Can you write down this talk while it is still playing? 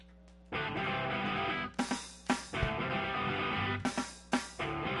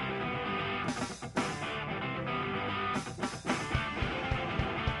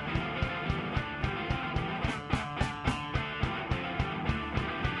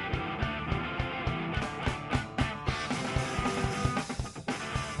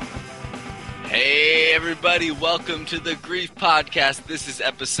Hey everybody, welcome to the Grief Podcast. This is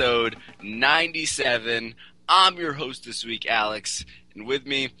episode 97. I'm your host this week, Alex, and with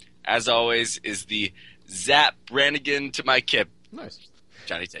me, as always, is the Zap Brannigan to my Kip. Nice.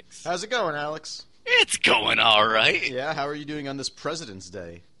 Johnny Takes. How's it going, Alex? It's going alright. Yeah, how are you doing on this President's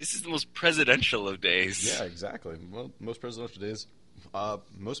Day? This is the most presidential of days. Yeah, exactly. Well, most presidential days, a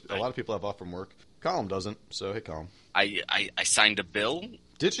lot of people have off from work. Colin doesn't, so hey, Colin. I signed a bill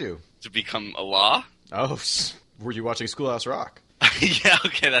Did you? to become a law. Oh, were you watching Schoolhouse Rock? Yeah,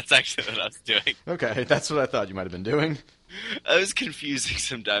 okay, that's actually what I was doing. Okay, that's what I thought you might have been doing. I was confusing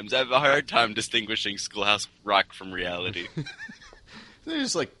sometimes. I have a hard time distinguishing Schoolhouse Rock from reality. They're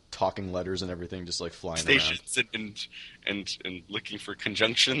just like talking letters and everything, just like flying Stations and looking for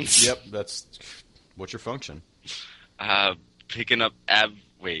conjunctions. around. Yep, that's what's your function? Picking up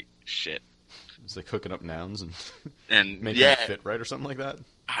shit. It's like hooking up nouns and And making yeah, them fit right or something like that.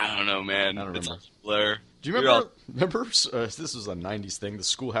 I don't know, man. I don't It's remember. a blur. Do you remember this was a 90s thing, the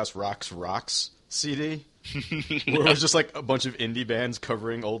Schoolhouse Rocks CD? Where it was just like a bunch of indie bands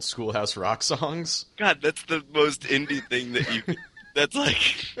covering old Schoolhouse Rock songs. God, that's the most indie thing that you. That's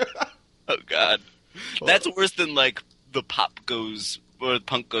like, oh god, that's worse than like the pop goes or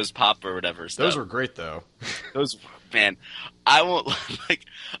punk goes pop or whatever stuff. Those were great though. Those, man, I won't, like,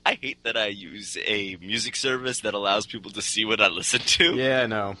 I hate that I use a music service that allows people to see what I listen to. Yeah,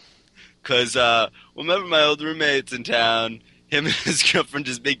 no. Because, remember my old roommate's in town, him and his girlfriend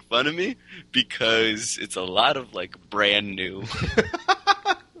just make fun of me because it's a lot of, like, brand new.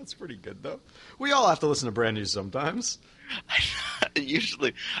 That's pretty good though. We all have to listen to brand new sometimes.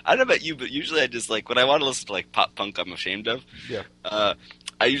 Usually, I don't know about you, but usually I just, like, when I want to listen to, like, pop punk I'm ashamed of, Yeah.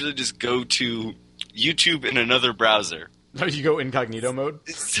 I usually just go to YouTube in another browser. No, you go incognito mode?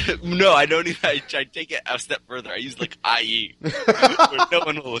 No, I don't even. I take it a step further. I use like IE, where no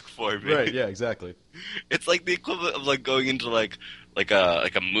one will look for me. Right, yeah, exactly. It's like the equivalent of like going into like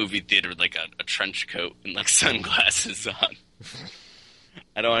a movie theater with like a trench coat and like sunglasses on.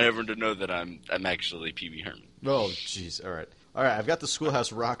 I don't want everyone to know that I'm actually Pee-wee Herman. Oh, jeez. All right. I've got the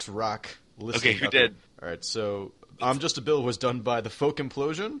Schoolhouse Rock listed. Okay, who did? All right, so I'm Just a Bill was done by the Folk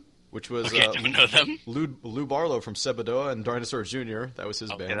Implosion, which was Okay, I don't know them. Lou Barlow from Sebadoh and Dinosaur Jr. That was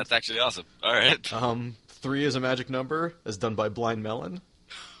his Okay, band. that's actually awesome. All right. 3 is a Magic Number, as done by Blind Melon.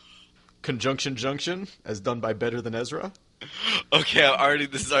 Conjunction Junction, as done by Better Than Ezra. Okay,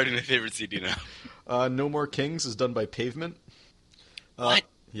 this is already my favorite CD now. No More Kings is done by Pavement. What?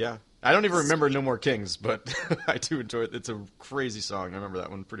 Yeah. I don't even remember No More Kings, but I do enjoy it. It's a crazy song. I remember that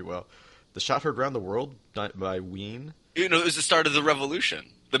one pretty well. The Shot Heard Round the World by Ween. You know, it was the start of the revolution.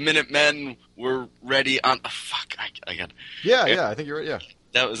 The Minutemen were ready on. Oh, fuck, I got. Yeah, I think you're right, yeah.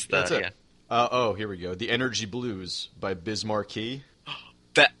 That was the. That's it. Yeah. Here we go. The Energy Blues by Biz Markie.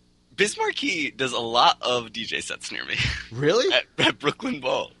 That Biz Markie does a lot of DJ sets near me. Really? at Brooklyn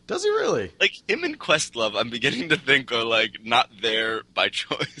Bowl. Does he really? Like him and Questlove, I'm beginning to think are like not there by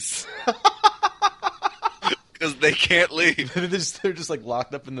choice because they can't leave. They're just like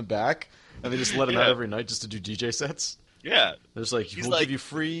locked up in the back, and they just let him out every night just to do DJ sets. Yeah, There's like, He's we'll like- give you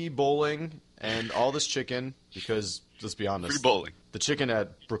free bowling and all this chicken because, let's be honest, free bowling. the chicken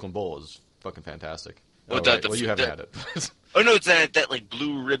at Brooklyn Bowl is fucking fantastic. Oh, Oh, right. Well, you haven't had it. Oh no, it's that like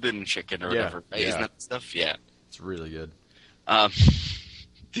blue ribbon chicken or Yeah, whatever. Right? yeah. Isn't that the stuff? Yeah. It's really good.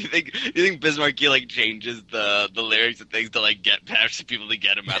 Do you think Biz Markie like changes the lyrics and things to like get past people to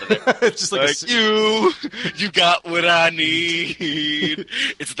get him out of there? It's just like, You got what I need.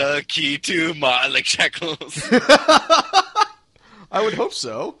 It's the key to my like shackles. I would hope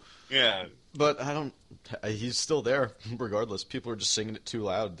so, Yeah. but I don't. He's still there, regardless. People are just singing it too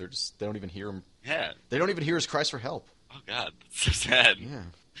loud. They don't even hear him. Yeah. They don't even hear his cries for help. Oh God, that's so sad. Yeah.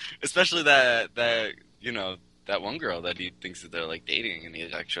 Especially that you know that one girl that he thinks that they're like dating, and he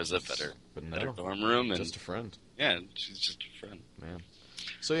like shows up at her But dorm room, and just a friend. yeah, she's just a friend. Man.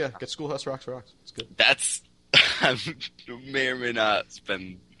 So yeah, get Schoolhouse Rocks. It's good. That's I may or may not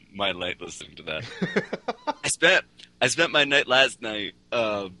spend my night listening to that. I spent my night last night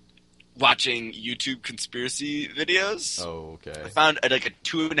watching YouTube conspiracy videos. Oh, okay. I found like a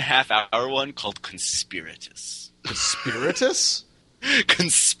 2.5 hour one called Conspiratus. Conspiratus?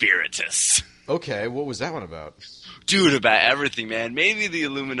 Conspiratus. Okay, what was that one about? Dude, about everything, man. Maybe the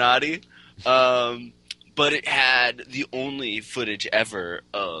Illuminati. But it had the only footage ever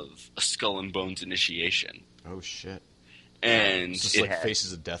of a Skull and Bones initiation. Oh shit! And It's just it like had,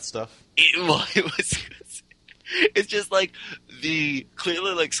 Faces of Death stuff. it was. It's just like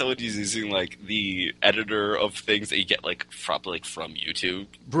clearly like someone is using like the editor of things that you get like probably like from YouTube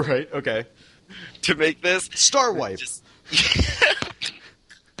Right. Okay. to make this. Star Wipe. Just,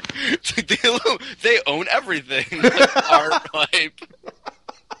 It's like they own everything. Like art, hype.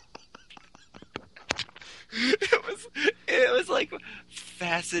 It was like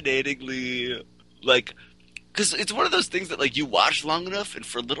fascinatingly like because it's one of those things that like you watch long enough and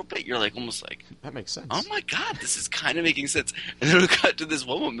for a little bit you're like almost like That makes sense. oh my god, this is kind of making sense. And then we got to this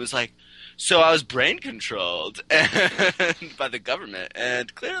one woman who was like, so I was brain controlled by the government,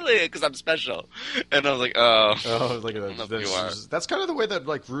 and clearly because I'm special. And I was like, oh, Like that's kind of the way that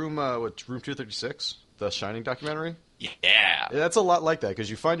like Room 236, the Shining documentary. yeah. That's a lot like that because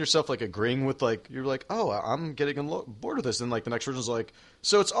you find yourself like agreeing with like you're like, oh, I'm getting bored with this, and like the next version's like,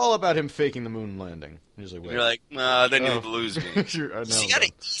 so it's all about him faking the moon landing. And you're like, wait. You're like, nah, then Oh. you lose me. I know,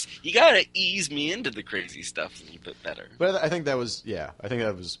 So you gotta ease me into the crazy stuff a little bit better. but I think that was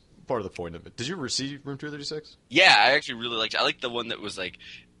part of the point of it. Did you ever see Room 236? Yeah, I actually really liked it. I liked the one that was like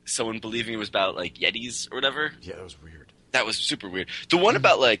someone believing it was about like Yetis or whatever. Yeah, that was weird. That was super weird. The one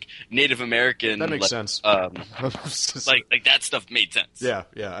about like Native American That makes like, sense. like that stuff made sense. Yeah.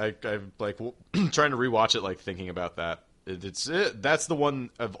 I like trying to rewatch it, like thinking about that. That's the one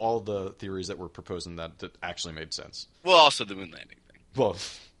of all the theories that were proposed in that actually made sense. Well, also the moon landing thing. Well,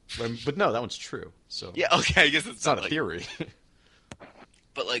 but no, that one's true. So Yeah, okay, I guess it's not a like, theory.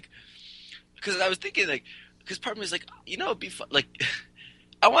 But like, because I was thinking like, because part of me is like, it'd be fun. Like,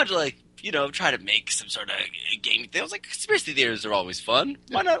 I wanted to like, try to make some sort of game thing. I was like, conspiracy theories are always fun.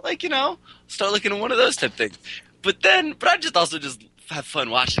 Why not like, start looking at one of those type things? But I just also just have fun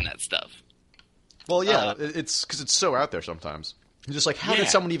watching that stuff. Well, yeah, it's because it's so out there sometimes. You're just like, how did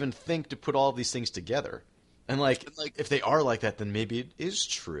someone even think to put all of these things together? And like, if they are like that, then maybe it is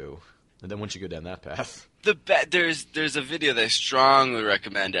true. And then once you go down that path, There's a video that I strongly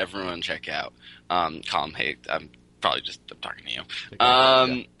recommend everyone check out. Colin, hey, I'm talking to you.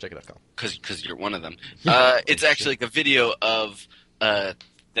 check it out, Colin. Because you're one of them. Yeah. It's actually like a video of that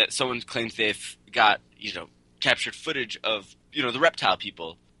someone claims they've got captured footage of the reptile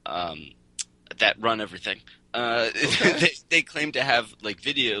people that run everything. They claim to have like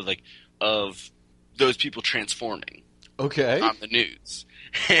video like of those people transforming. Okay. On the news,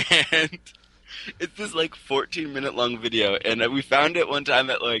 and it's this like 14-minute long video, and we found it one time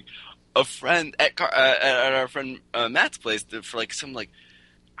at like a friend at our friend Matt's place for like some like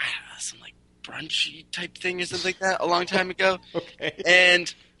I don't know, some like brunchy type thing or something like that a long time ago. Okay.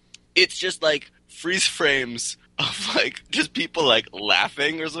 And it's just like freeze frames of like just people like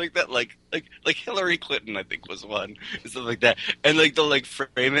laughing or something like that, like Hillary Clinton I think was one and stuff like that, and like they'll like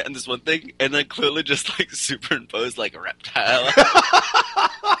frame it in this one thing and then clearly just like superimpose like a reptile,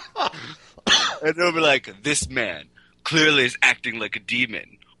 and they'll be like, this man clearly is acting like a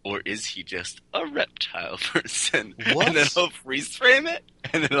demon. Or is he just a reptile person? What? And then he'll freeze frame it,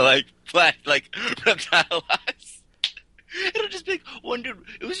 and then he'll like flash like reptile eyes. It'll just be like one dude.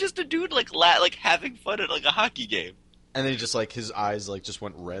 It was just a dude like having fun at like a hockey game. And then he just like his eyes like just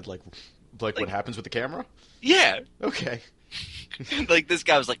went red, like what happens with the camera. Yeah. Okay. Like this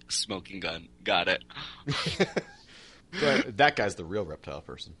guy was like smoking gun. Got it. But that guy's the real reptile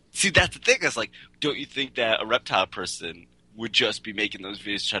person. See, that's the thing. It's like, don't you think that a reptile person would just be making those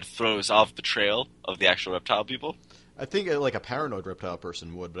videos to try to throw us off the trail of the actual reptile people? I think like a paranoid reptile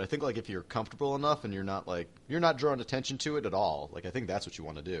person would, but I think like if you're comfortable enough and you're not drawing attention to it at all, like I think that's what you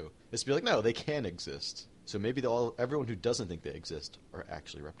want to do. Is to be like, no, they can exist. So maybe everyone who doesn't think they exist are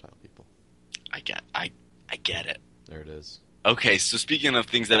actually reptile people. I get it. There it is. Okay, so speaking of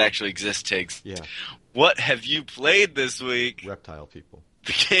things that actually exist, Tiggs, Yeah. what have you played this week? Reptile people.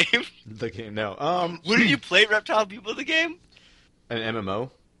 The game? The game, no. What did you play Reptile People the game? An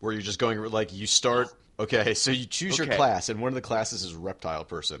MMO where you're just going like you start. Okay, so you choose your Okay. class, and one of the classes is reptile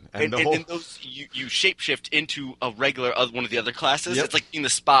person, and And those you shapeshift into a regular one of the other classes. Yep. It's like being the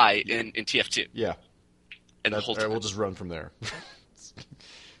spy in TF2. yeah, And the all whole right, time, we'll just run from there.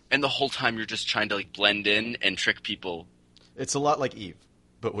 and the whole time you're just trying to like blend in and trick people. It's a lot like Eve,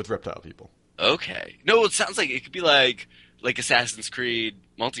 but with reptile people. Okay. No, it sounds like it could be like Assassin's Creed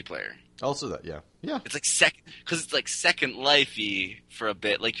multiplayer. Also, that yeah. It's like Second Life-y for a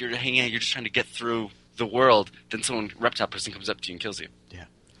bit. Like you're hanging out, you're just trying to get through the world. Then someone reptile person comes up to you and kills you. Yeah.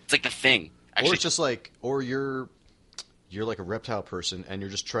 It's like The Thing. Actually, Or it's just like, or you're like a reptile person, and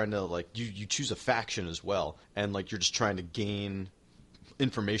you're just trying to like you choose a faction as well, and like you're just trying to gain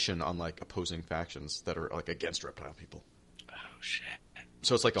information on like opposing factions that are like against reptile people. oh shit.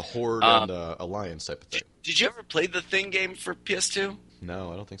 So it's like a horde and alliance type of thing. Did you ever play the Thing game for PS2?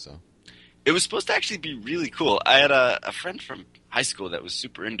 No, I don't think so. It was supposed to actually be really cool. I had a friend from high school that was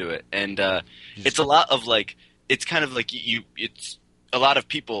super into it, and it's a lot of like, it's kind of like it's a lot of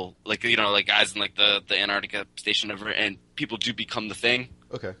people like like guys in like the Antarctica station over, and people do become the Thing.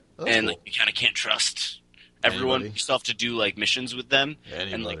 Okay, Oh, that's and cool. like you kind of can't trust everyone. Anybody? You still have to do like missions with them,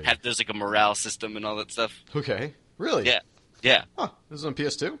 and like Anybody. there's like a morale system and all that stuff. Okay. Really? Yeah, yeah, Huh. This is on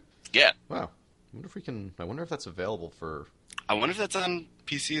PS2? yeah. Wow. I wonder if that's available for... I wonder if that's on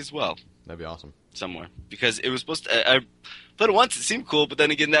PC as well That'd be awesome. somewhere, because it was supposed to. I played it once. It seemed cool, but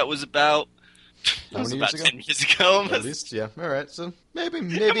then again, that was about. How many about years ago? 10 years ago. At least, yeah. All right. So maybe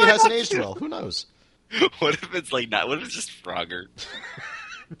it hasn't aged well. Who knows? What if it's like not? What if it's just Frogger?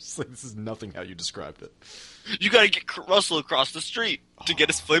 Just like, this is nothing how you described it. You gotta get Russell across the street to get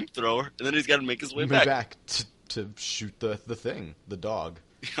his flamethrower, and then he's gotta make his way Move back to shoot the thing, the dog.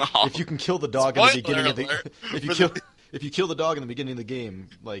 Oh, If you can kill the dog in the Spoiler beginning of the alert if you kill the dog in the beginning of the game,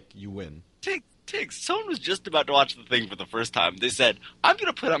 like you win. Tiggs, someone was just about to watch the thing for the first time. They said, "I'm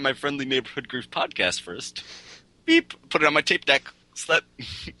gonna put on my friendly neighborhood grief podcast first." Beep. Put it on my tape deck. Slip.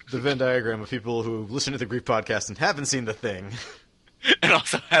 The Venn diagram of people who listen to the Grief podcast and haven't seen the thing, And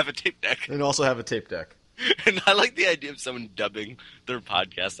also have a tape deck. and also have a tape deck. And I like the idea of someone dubbing their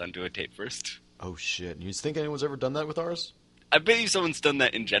podcast onto a tape first. Oh shit! You think anyone's ever done that with ours? I bet you someone's done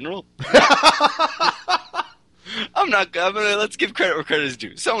that in general. I'm gonna let's give credit where credit is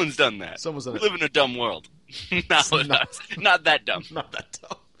due. Someone's done that. Someone's done We it. live in a dumb world. Not with us. Not that dumb. Not that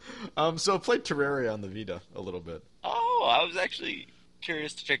dumb. So I played Terraria on the Vita a little bit. Oh, I was actually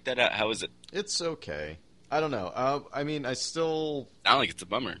curious to check that out. How is it? It's okay. I don't know. I mean, I still... I don't think it's a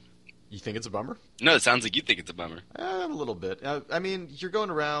bummer. You think it's a bummer? No, it sounds like you think it's a bummer. A little bit. I mean, you're going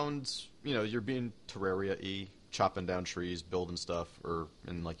around, you're being Terraria-y, chopping down trees, building stuff, or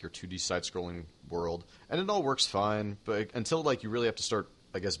in, like, your 2D side-scrolling world. And it all works fine, but until, like, you really have to start,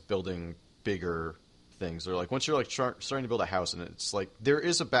 I guess, building bigger things. Or, like, once you're, like, starting to build a house, and it's, like, there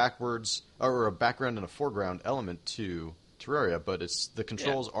is a backwards, or a background and a foreground element to Terraria, but the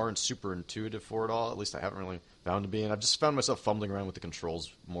controls aren't super intuitive for it all. At least I haven't really found to be, and I've just found myself fumbling around with the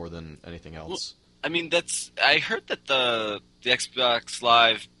controls more than anything else. Well, I mean, I heard that the Xbox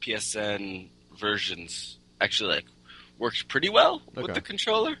Live PSN versions actually like worked pretty well with the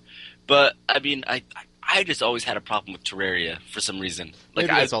controller, but I mean, I just always had a problem with Terraria for some reason. Like,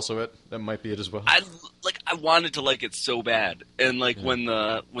 Maybe that's also it. That might be it as well. I wanted to like it so bad, and like when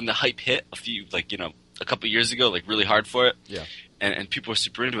the hype hit a couple years ago, like really hard for it, and people were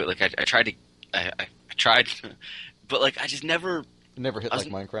super into it. Like I tried, but like I just never hit like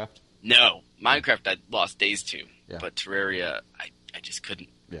Minecraft. No, Minecraft I lost days to, Yeah. but Terraria I just couldn't.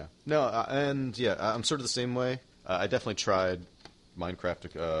 Yeah. No, I'm sort of the same way. I definitely tried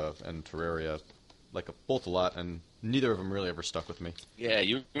Minecraft and Terraria, like both a lot, and neither of them really ever stuck with me. Yeah,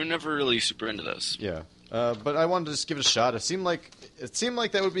 you were never really super into those. Yeah. But I wanted to just give it a shot. It seemed like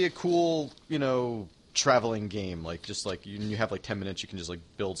that would be a cool, traveling game. Like just like you have like 10 minutes, you can just like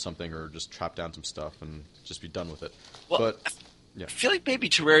build something or just chop down some stuff and just be done with it. Well, but I feel like maybe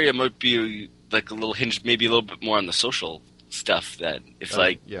Terraria might be like a little hinged, maybe a little bit more on the social stuff. That if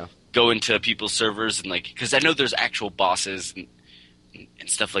go into people's servers and like, because I know there's actual bosses and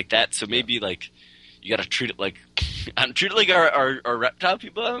stuff like that. So maybe like you got to treat it like our Reptile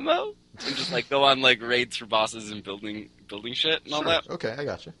People MMO and just like go on like raids for bosses and building shit and all that. Okay, I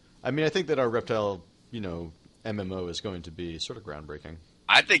gotcha. I mean, I think that our Reptile, MMO is going to be sort of groundbreaking.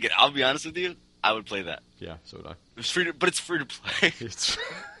 I think I'll be honest with you, I would play that. Yeah, so would I. It's free to play.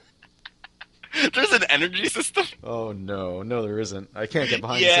 There's an energy system. Oh no, there isn't. I can't get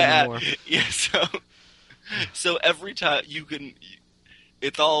behind this anymore. Yeah. So every time you can,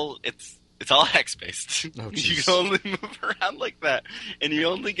 it's all hex based. Oh, you can only move around like that, and you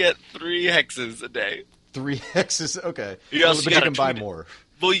only get 3 hexes a day. 3 hexes. Okay. But you can buy more.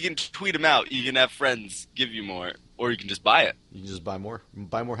 Well, you can tweet them out. You can have friends give you more, or you can just buy it. You can just buy more.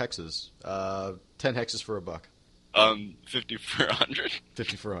 Buy more hexes. 10 hexes for $1. 50 for 100.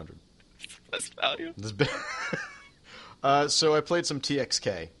 50 for 100. Best value. So I played some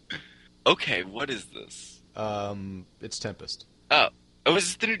TXK. Okay, what is this? It's Tempest. Oh, is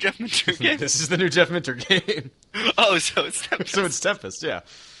this the new Jeff Minter game? This is the new Jeff Minter game. Oh, so it's Tempest. So it's Tempest, yeah.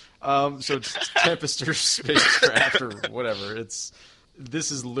 So it's Tempest or Spacecraft or whatever.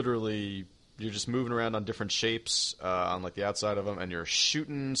 This is literally, you're just moving around on different shapes on like the outside of them, and you're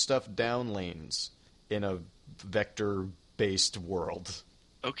shooting stuff down lanes in a vector-based world.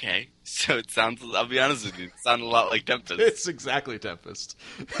 Okay, so it sounds, I'll be honest with you, it sounded a lot like Tempest. It's exactly Tempest.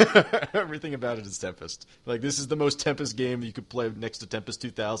 Everything about it is Tempest. Like, this is the most Tempest game you could play next to Tempest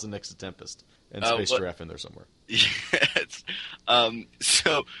 2000, next to Tempest. And Space Giraffe in there somewhere. Yes.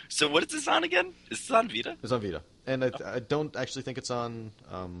 So what is this on again? Is this on Vita? It's on Vita. And I don't actually think it's on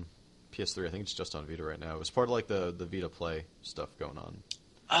PS3. I think it's just on Vita right now. It was part of, like, the Vita Play stuff going on.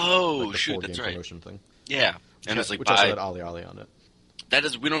 Oh, like the shoot, full that's game right. promotion thing. Yeah. And it's like which also had Ali on it. That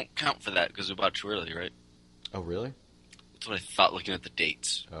is, we don't count for that because we bought too early, right? Oh, really? That's what I thought looking at the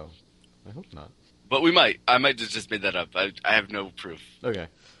dates. Oh, I hope not. But we might. I might have just made that up. I have no proof. Okay.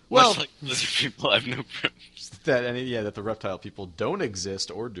 Well, Well, much like lizard people, I have no proof. that the reptile people don't exist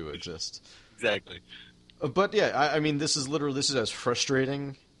or do exist. Exactly. But yeah, I mean, this is as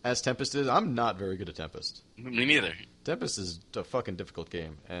frustrating as Tempest is. I'm not very good at Tempest. Me neither. Tempest is a fucking difficult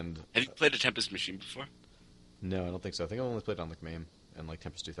game, and Have you played a Tempest machine before? no, I don't think so. I think I only played it on like MAME and like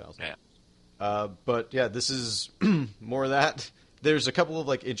Tempest 2000. Yeah. But yeah, this is more of that. There's a couple of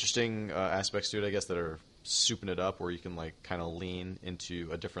like interesting aspects to it, I guess, that are souping it up, where you can like kind of lean into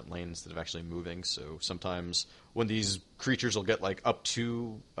a different lane instead of actually moving. So sometimes when these creatures will get like up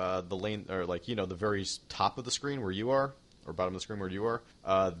to the lane, or like the very top of the screen where you are, or bottom of the screen where you are,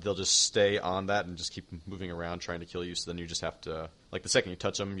 they'll just stay on that and just keep moving around trying to kill you. So then you just have to, like, the second you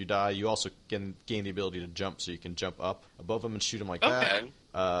touch them, you die. You also can gain the ability to jump, so you can jump up above them and shoot them like that.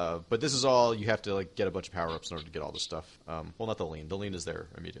 But this is all, you have to like get a bunch of power-ups in order to get all this stuff. Well, not the lean. The lean is there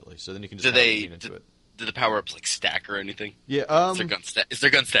immediately. So then you can just lean into it. Do the power-ups like stack or anything? Yeah. Is there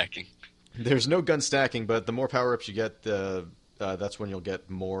gun stacking? There's no gun stacking, but the more power-ups you get, that's when you'll get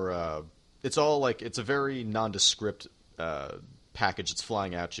more... it's all like, it's a very nondescript package that's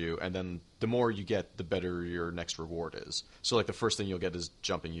flying at you, and then the more you get, the better your next reward is. So like the first thing you'll get is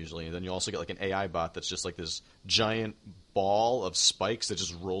jumping usually, and then you also get like an AI bot that's just like this giant ball of spikes that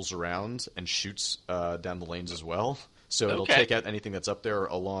just rolls around and shoots down the lanes as well. So it'll take out anything that's up there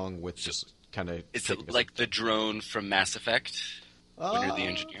along with just kind of... Is it like the drone from Mass Effect when you're the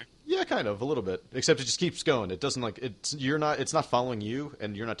engineer? Yeah, kind of, a little bit. Except it just keeps going. It doesn't like it's not following you,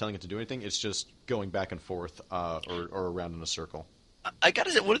 and you're not telling it to do anything. It's just going back and forth, or around in a circle. I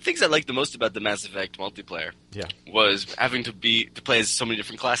gotta say, one of the things I liked the most about the Mass Effect multiplayer, was having to play as so many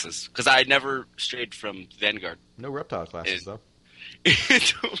different classes, because I never strayed from Vanguard. No reptile classes though.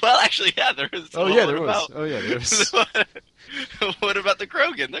 Well, actually, yeah, there is. There was. What about the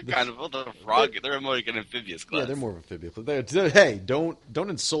Krogan? They're kind of the frog. They're more like an amphibious class. Yeah, they're more of amphibious. Hey, don't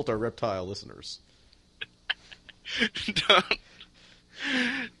insult our reptile listeners.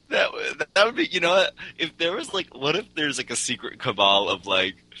 That would be, what? If there was like, what if there's like a secret cabal of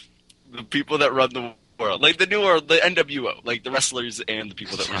like the people that run the world, like the New World, the NWO, like the wrestlers and the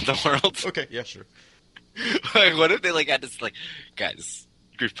people that run the world. Okay, yeah, sure. Like, what if they like had this like, guys,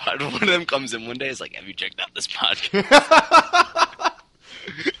 Grief Pod, one of them comes in one day, is like, have you checked out this podcast?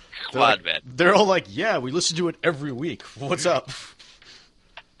 Quad, man. They're all like, yeah, we listen to it every week. What's up?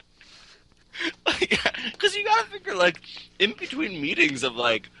 Because you gotta figure, like, in between meetings of,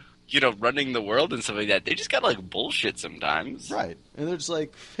 like, running the world and stuff like that, they just gotta, like, bullshit sometimes. Right. And they're just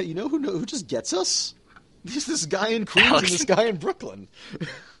like, hey, who just gets us? This guy in Queens and this guy in Brooklyn.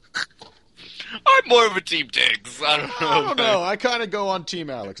 I'm more of a Team Tiggs. I don't know. I kind of go on Team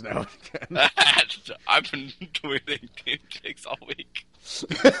Alex now. I've been tweeting Team Tiggs all week.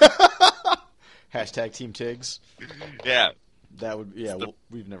 Hashtag Team Tiggs. Yeah. That would,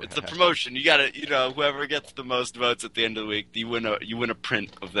 we've never. It's a promotion. You gotta, whoever gets the most votes at the end of the week, you win a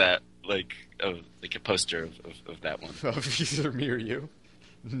print of that, like a poster of that one. Of either me or you.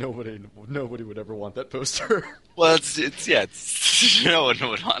 Nobody would ever want that poster. Well, it's no one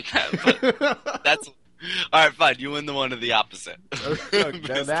would want that. But that's all right. Fine, you win the one of the opposite.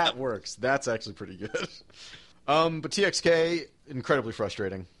 Okay, that works. That's actually pretty good. But TXK, incredibly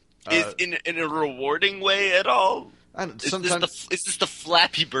frustrating. Is in a rewarding way at all? Sometimes is this the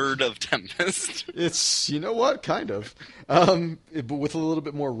Flappy Bird of Tempest? It's kind of, but with a little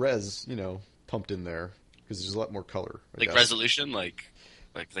bit more res, pumped in there because there's a lot more color. Like resolution, like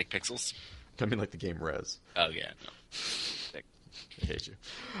pixels. I mean, like the game res. Oh yeah, no. I hate you.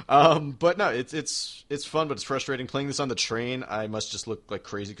 But no, it's fun, but it's frustrating. Playing this on the train, I must just look like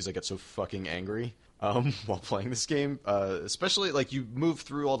crazy because I get so fucking angry while playing this game. Especially, like, you move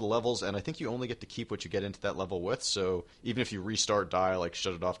through all the levels, and I think you only get to keep what you get into that level with. So even if you restart, die, like,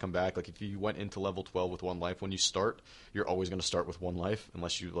 shut it off, come back. Like, if you went into level 12 with 1 life, when you start, you're always going to start with 1 life,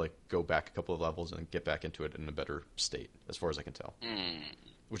 unless you, like, go back a couple of levels and get back into it in a better state, as far as I can tell.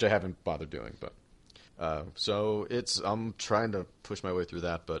 Which I haven't bothered doing, but... So I'm trying to push my way through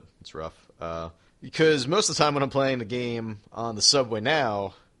that, but it's rough. Because most of the time when I'm playing the game on the subway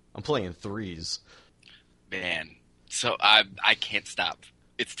now, I'm playing threes. Man, so I can't stop.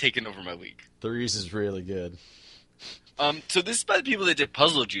 It's taken over my week. Threes is really good. So this is by the people that did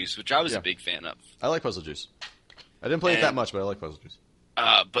Puzzle Juice, which I was a big fan of. I like Puzzle Juice. I didn't play it that much, but I like Puzzle Juice.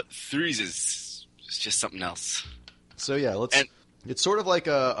 But threes is just something else. So yeah, it's sort of like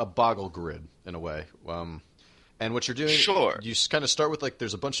a Boggle grid in a way. And what you're doing, Sure. you kind of start with like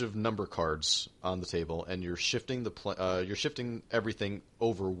there's a bunch of number cards on the table, and you're shifting you're shifting everything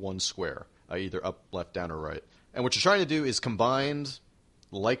over one square, either up, left, down, or right. And what you're trying to do is combine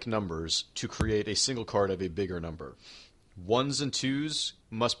like numbers to create a single card of a bigger number. Ones and twos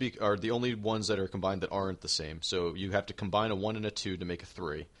are the only ones that are combined that aren't the same. So you have to combine a 1 and a 2 to make a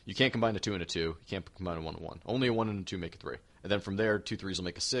 3. You can't combine a 2 and a 2. You can't combine a 1 and 1. Only a 1 and a 2 make a 3. And then from there, 2 3s will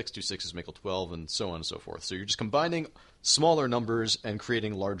make a 6, 2 6s make a 12, and so on and so forth. So you're just combining smaller numbers and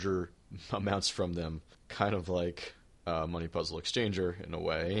creating larger amounts from them, kind of like Money Puzzle Exchanger in a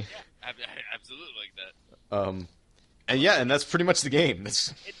way. Yeah, absolutely like that. And that's pretty much the game. It's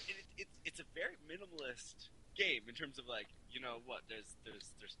a very minimalist game in terms of like, you know what? There's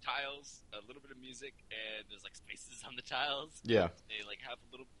tiles, a little bit of music, and there's like spaces on the tiles. Yeah. They like have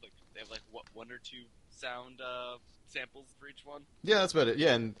a little like they have like one or two sound samples for each one. Yeah, that's about it.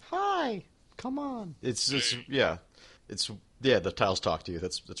 Yeah, and hi, come on. It's just the tiles talk to you.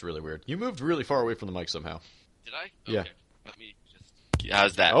 That's really weird. You moved really far away from the mic somehow. Did I? Yeah. Okay. Let me just.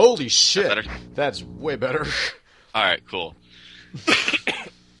 How's that? Holy shit! That better? That's way better. All right, cool.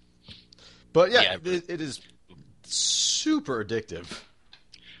 But yeah, it is super addictive.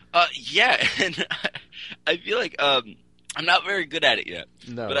 Yeah, and I feel like I'm not very good at it yet.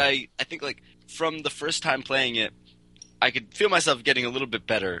 No. But I think like from the first time playing it, I could feel myself getting a little bit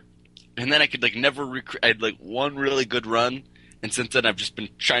better, and then I could like never I had like one really good run, and since then I've just been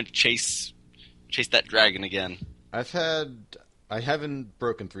trying to chase that dragon again. I haven't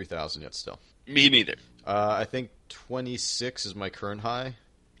broken 3,000 yet. Still, Me neither. I think 26 is my current high,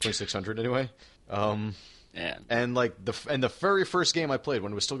 2,600 anyway. Yeah. And like the very first game I played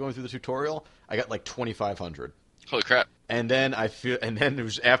when it was still going through the tutorial, I got like 2,500. Holy crap! And then it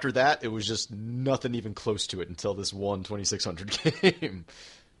was after that, it was just nothing even close to it until this one 2,600 game.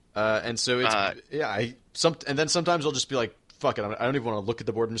 And so it's and then sometimes I'll just be like, fuck it, I don't even want to look at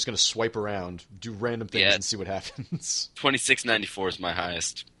the board. I'm just going to swipe around, do random things, and see what happens. 2694 is my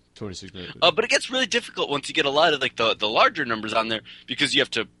highest. 26. But it gets really difficult once you get a lot of like the larger numbers on there because you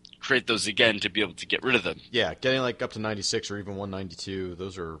have to create those again to be able to get rid of them. Yeah, getting like up to 96 or even 192,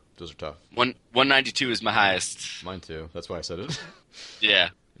 those are tough. 192 is my highest. Mine too. That's why I said it. Yeah.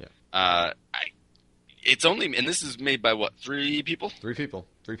 Yeah. It's only, and this is made by what, 3 people? 3 people.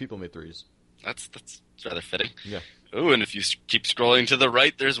 3 people made 3s. That's rather fitting. Yeah. Ooh, and if you keep scrolling to the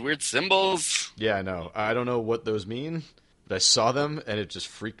right, there's weird symbols. Yeah, I know. I don't know what those mean, but I saw them and it just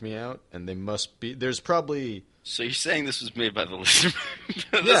freaked me out. And they must be. There's probably. So you're saying this was made by the lizard?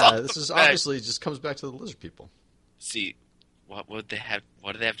 This is obviously just comes back to the lizard people. See, what would they have?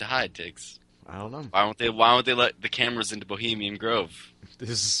 What do they have to hide, Tiggs? I don't know. Why won't they let the cameras into Bohemian Grove? What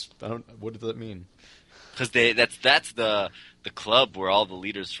does that mean? Because that's the club where all the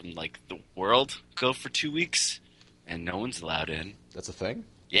leaders from like the world go for 2 weeks, and no one's allowed in. That's a thing?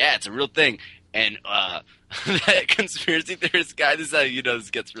 Yeah, it's a real thing. And that conspiracy theorist guy, this is how you know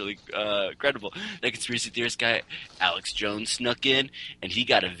this gets really credible. That conspiracy theorist guy, Alex Jones, snuck in, and he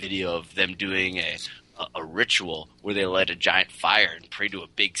got a video of them doing a ritual where they light a giant fire and pray to a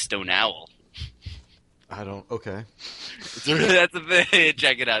big stone owl. Okay. That's the thing.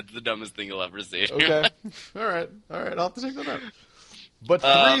 Check it out. It's the dumbest thing you'll ever see. Okay. All right. I'll have to take that out. But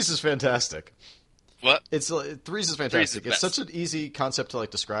threes is fantastic. What? Threes is fantastic. It's such an easy concept to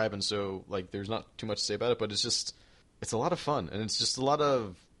like describe, and so like there's not too much to say about it. But it's a lot of fun, and it's just a lot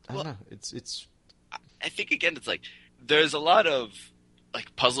of I don't know. It's. I think again, it's like there's a lot of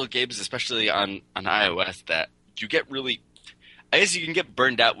like puzzle games, especially on iOS, that you get really. I guess you can get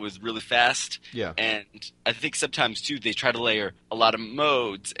burned out with really fast. Yeah. And I think sometimes, too, they try to layer a lot of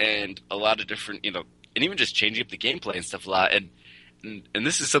modes and a lot of different, and even just changing up the gameplay and stuff a lot. And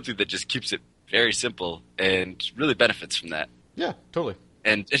this is something that just keeps it very simple and really benefits from that. Yeah, totally.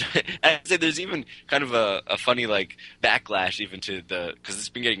 And I'd say there's even kind of a funny, like, backlash even to because it's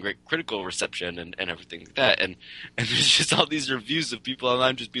been getting great critical reception and everything like that. And there's just all these reviews of people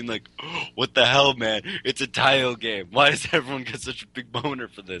online just being like, oh, what the hell, man? It's a tile game. Why does everyone get such a big boner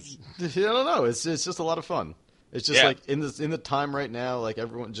for this? I don't know. It's just a lot of fun. It's just like in the time right now, like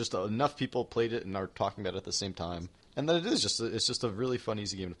everyone, just enough people played it and are talking about it at the same time. And then it's just a really fun,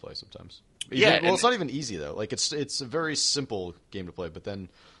 easy game to play sometimes. It's not even easy though. Like it's a very simple game to play, but then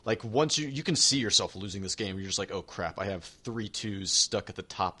like once you can see yourself losing this game, you're just like, oh crap, I have 3 2s stuck at the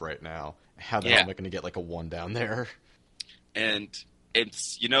top right now. How the hell am I going to get like a 1 down there? And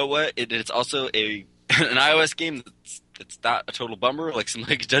it's what it's also an iOS game that's not a total bummer, like some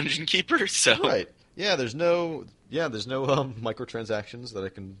like Dungeon Keeper. So right, there's no microtransactions that I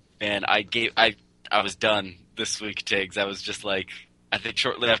can. Man, I was done this week, Tiggs. I was just like, I think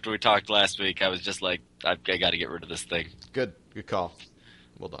shortly after we talked last week, I was just like, I got to get rid of this thing. Good call.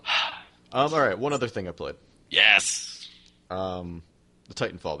 Well done. All right, one other thing I played. Yes. The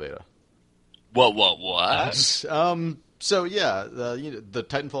Titanfall beta. What? So yeah, the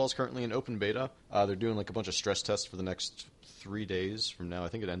Titanfall is currently in open beta. They're doing like a bunch of stress tests for the next 3 days from now. I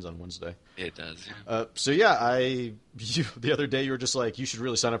think it ends on Wednesday. It does. Yeah. So yeah, the other day you were just like, you should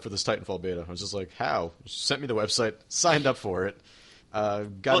really sign up for this Titanfall beta. I was just like, how? Sent me the website, signed up for it.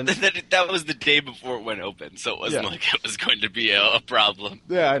 That was the day before it went open, so it wasn't like it was going to be a problem.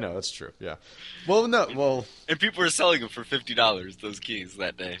 Yeah, I know, that's true. Yeah. And people were selling them for $50, those keys,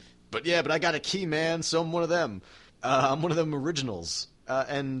 that day. But I got a key, man, so I'm one of them. I'm one of them originals.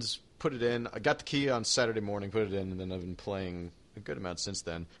 And put it in. I got the key on Saturday morning, put it in, and then I've been playing a good amount since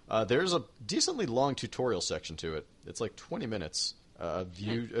then. There's a decently long tutorial section to it. It's like 20 minutes. Of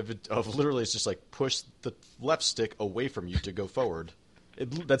literally, it's just like push the left stick away from you to go forward.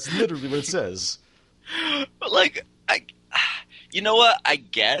 That's literally what it says. But like, you know what? I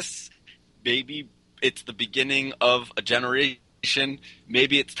guess maybe it's the beginning of a generation.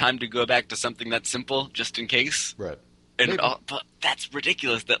 Maybe it's time to go back to something that's simple, just in case. Right. And but that's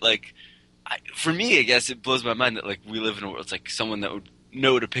ridiculous. That like, for me, I guess it blows my mind that like we live in a world. It's like someone that would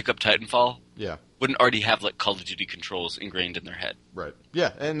know to pick up Titanfall. Yeah. Wouldn't already have like Call of Duty controls ingrained in their head. Right.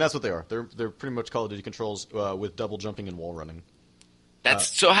 Yeah, and that's what they are. They're pretty much Call of Duty controls with double jumping and wall running.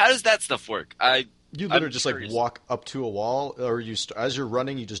 So how does that stuff work? You literally just like walk up to a wall, or as you're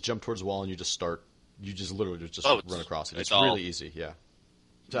running, you just jump towards the wall and you just start. You just literally just run across it. It's really easy. Yeah.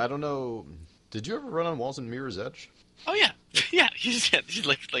 So I don't know. Did you ever run on walls in Mirror's Edge? Oh yeah, yeah. He's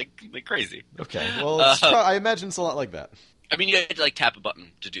like crazy. Okay. Well, I imagine it's a lot like that. I mean, you had to like tap a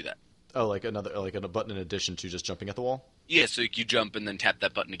button to do that. Oh, like a button in addition to just jumping at the wall? Yeah, so you jump and then tap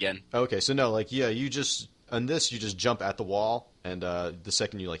that button again. Okay, so no, you just jump at the wall, and the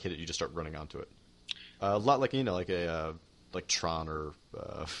second you like hit it, you just start running onto it. A lot like like Tron or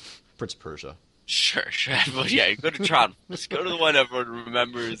Prince of Persia. Sure. Well, yeah, you go to Tron. Let's go to the one everyone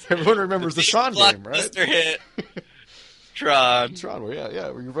remembers. Everyone remembers the Tron game, right? Mr. Hit. Tron, where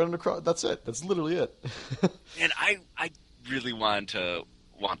you're running across. That's it. That's literally it. And I really want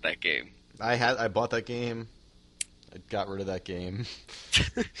that game. I bought that game. I got rid of that game.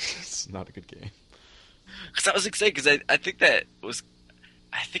 It's not a good game. Because I was excited because I think that was.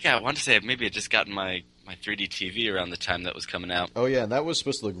 I think I want to say maybe I just gotten my 3D TV around the time that was coming out. Oh yeah, and that was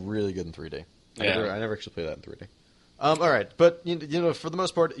supposed to look really good in 3D. I never actually played that in 3D. All right, but for the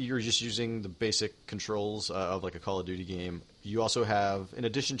most part, you're just using the basic controls of like a Call of Duty game. You also have, in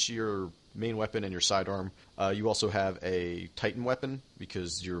addition to your main weapon and your sidearm, you also have a Titan weapon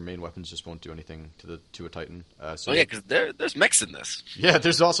because your main weapons just won't do anything to a Titan. Because there's mechs in this. Yeah,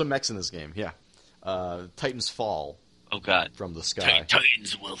 there's also mechs in this game. Yeah, Titans fall. Oh God! From the sky.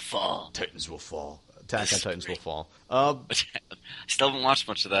 Titans will fall. Titans will fall. Attack on Titans will fall. I still haven't watched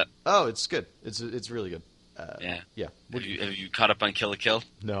much of that. Oh, it's good. It's really good. Yeah. Have you caught up on Kill la Kill?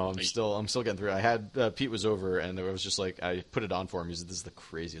 No, I'm still getting through. I had Pete was over, and it was just like I put it on for him. He said, "This is the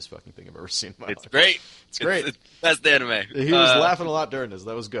craziest fucking thing I've ever seen in my life." It's great. It's great. It's best anime. He was laughing a lot during this.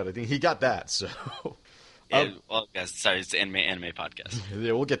 That was good. I think he got that. So. Well, guys, sorry, it's an anime podcast.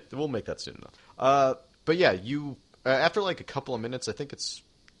 Yeah, we'll make that soon enough. But yeah, you after like a couple of minutes, I think it's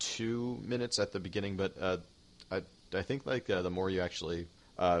 2 minutes at the beginning, but I think like the more you actually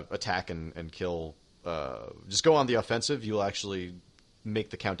attack and kill, just go on the offensive, you'll actually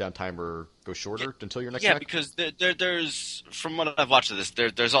make the countdown timer go shorter until your next mech. Because there's from what I've watched of this,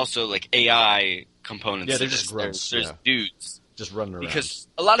 there's also like AI components. Yeah, they're just grunts. There's dudes just running around. Because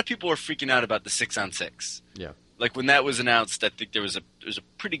a lot of people were freaking out about the 6-on-6. Yeah. Like when that was announced, I think there was a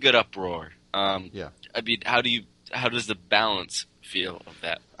pretty good uproar. Yeah. I mean, how does the balance feel of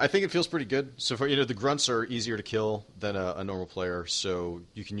that? I think it feels pretty good. So far, the grunts are easier to kill than a normal player, so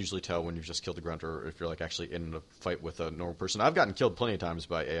you can usually tell when you've just killed a grunt or if you're like actually in a fight with a normal person. I've gotten killed plenty of times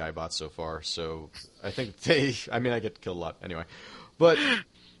by AI bots so far, so I think I get killed a lot anyway. But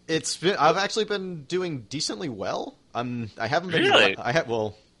I've actually been doing decently well. I haven't been really.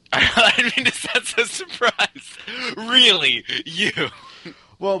 I mean, that's a surprise. Really, you?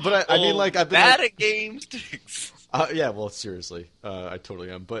 Well, but I mean, like I've been bad at games. Yeah, well, seriously, I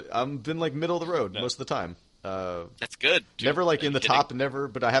totally am. But I've been like middle of the road most of the time. That's good. Dude. Never like in the top,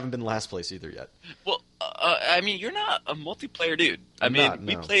 but I haven't been last place either yet. Well, I mean, you're not a multiplayer dude.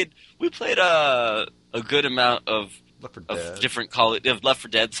 We played a good amount of different Left 4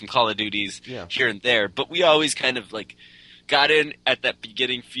 Dead, some Call of Duties here and there, but we always kind of like got in at that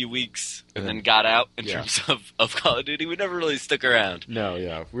beginning few weeks and then got out in terms of Call of Duty. We never really stuck around. No,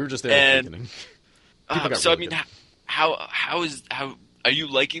 yeah, we were just there at the beginning. So really I mean, how Are you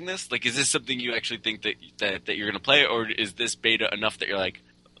liking this? Like, is this something you actually think that you're going to play, or is this beta enough that you're like,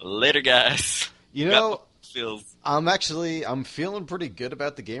 later, guys? You know, feels. I'm feeling pretty good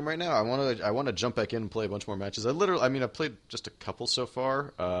about the game right now. I want to jump back in and play a bunch more matches. I played just a couple so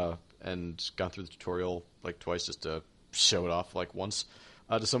far, and gone through the tutorial like twice just to show it off like once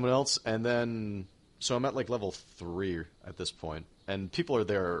to someone else, and then so I'm at like level 3 at this point, and people are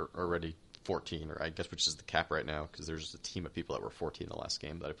there already 14, or I guess which is the cap right now because there's a team of people that were 14 the last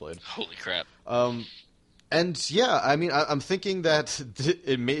game that I played. Holy crap! And yeah, I mean, I'm thinking that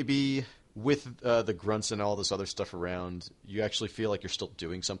it may be with the grunts and all this other stuff around, you actually feel like you're still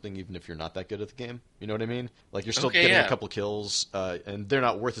doing something even if you're not that good at the game. You know what I mean? Like you're still getting a couple kills, and they're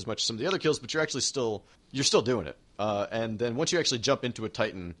not worth as much as some of the other kills, but you're still doing it. And then once you actually jump into a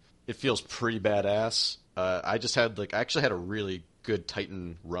Titan, it feels pretty badass. I actually had a really good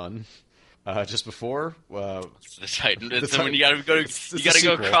Titan run. Just before, it's the Titan. It's when you gotta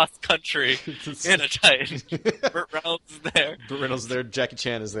go cross country in a Titan. Burt Reynolds is there. Burt Reynolds is there. Jackie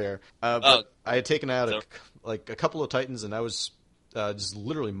Chan is there. But I had taken out a couple of Titans, and I was just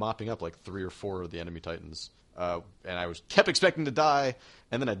literally mopping up like 3 or 4 of the enemy Titans. And I kept expecting to die,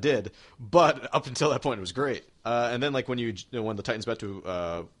 and then I did. But up until that point, it was great. And then, like when the Titan's about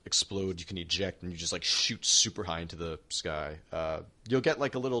to explode, you can eject, and you just like shoot super high into the sky. You'll get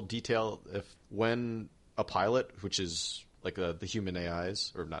like a little detail when a pilot, which is like the human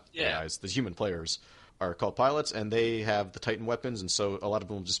AIs, or not AIs, the human players are called pilots, and they have the Titan weapons, and so a lot of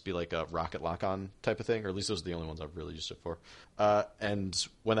them will just be like a rocket lock-on type of thing, or at least those are the only ones I've really used it for. And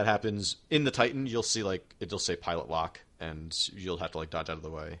when that happens, in the Titan, you'll see like it'll say pilot lock, and you'll have to like dodge out of the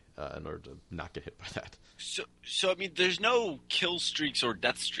way in order to not get hit by that. So I mean, there's no kill streaks or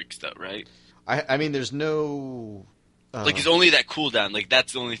death streaks, though, right? I mean, there's no... like, it's only that cooldown. Like,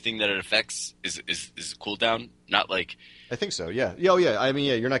 that's the only thing that it affects is cooldown, not like... I think so, yeah. Oh, yeah. I mean,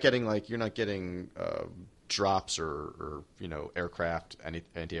 yeah, you're not getting drops or aircraft,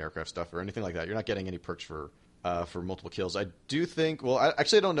 anti-aircraft stuff or anything like that. You're not getting any perks for multiple kills. I do think... Well, I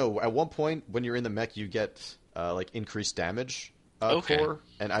don't know. At one point, when you're in the mech, you get like increased damage core,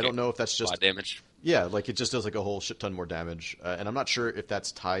 and I don't know if that's just... damage. Yeah, like it just does like a whole shit ton more damage, and I'm not sure if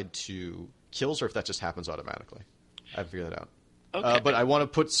that's tied to kills or if that just happens automatically. I have to figure that out. Okay. But I want to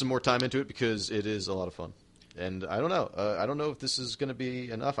put some more time into it because it is a lot of fun. And I don't know. I don't know if this is going to be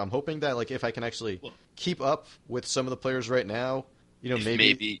enough. I'm hoping that like if I can actually keep up with some of the players right now,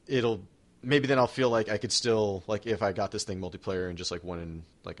 maybe then I'll feel like I could still, like if I got this thing multiplayer and just like went in,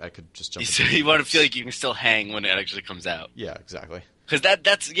 like I could just jump. So you want to feel like you can still hang when it actually comes out. Yeah, exactly. Because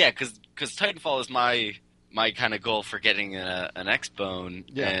because Titanfall is my kind of goal for getting an X-Bone.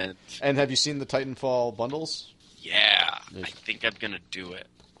 Yeah. And have you seen the Titanfall bundles? Yeah, I think I'm gonna do it.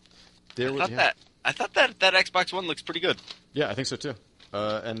 I thought that Xbox One looks pretty good. Yeah, I think so too.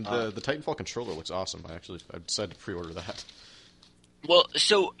 And the Titanfall controller looks awesome. I decided to pre-order that. Well,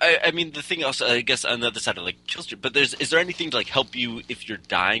 so I mean, the thing else, I guess, on the other side of like kill streak, but is there anything to like help you if you're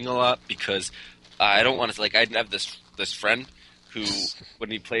dying a lot? Because I don't want to I have this friend who,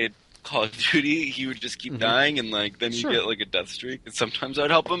 when he played Call of Duty, he would just keep dying, and like then you get like a death streak, and sometimes I'd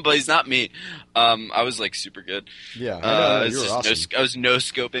help him, but he's not me. I was like super good. Yeah, I know, you were awesome. I was no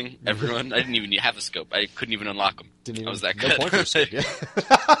scoping everyone. I didn't even have a scope. I couldn't even unlock them. I was that good. No point for a scope, yeah.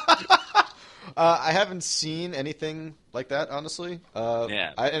 I haven't seen anything like that, honestly.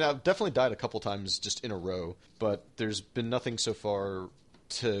 Yeah. I've definitely died a couple times just in a row, but there's been nothing so far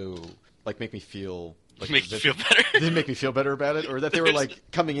to like make me feel like make you feel better. Didn't make me feel better about it, or that they were like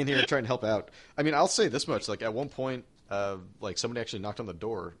coming in here and trying to help out. I mean, I'll say this much: like at one point, like somebody actually knocked on the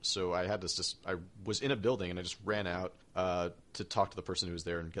door, so I had this. I was in a building and I just ran out to talk to the person who was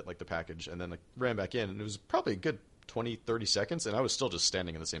there and get like the package, and then like ran back in, and it was probably a good 20, 30 seconds, and I was still just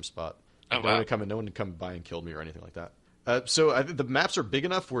standing in the same spot. Oh, wow. No one would come by and kill me or anything like that. So I think the maps are big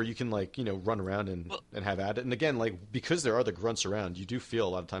enough where you can like run around and have at it. And again, like because there are the grunts around, you do feel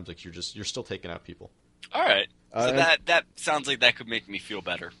a lot of times like you're still taking out people. All right. So that sounds like that could make me feel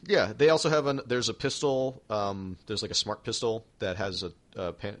better. Yeah, they also have there's a pistol. There's like a smart pistol that has like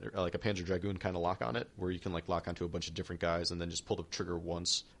a Panzer Dragoon kind of lock on it, where you can like lock onto a bunch of different guys and then just pull the trigger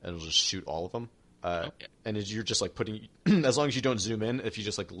once and it'll just shoot all of them. Okay. And you're just like putting, as long as you don't zoom in, if you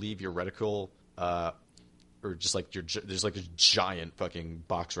just like leave your reticle, or just like there's like a giant fucking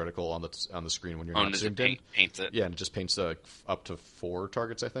box reticle on the screen when you're not zoomed in. Paints it. Yeah, and it just paints up to 4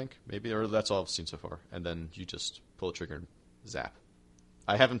 targets, I think, maybe, or that's all I've seen so far. And then you just pull the trigger and zap.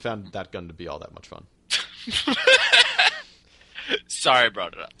 I haven't found that gun to be all that much fun. Sorry I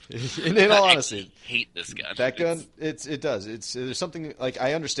brought it up. In all honesty, I hate this gun. that gun, it does. There's something like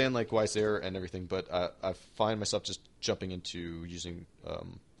I understand like why it's there and everything, but I find myself just jumping into using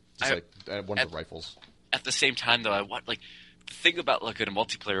one of the rifles. At the same time, though, I want the thing about like a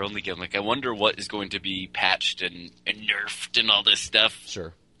multiplayer only game. Like, I wonder what is going to be patched and nerfed and all this stuff.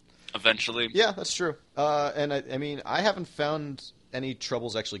 Sure. Eventually. Yeah, that's true. And I mean, I haven't found any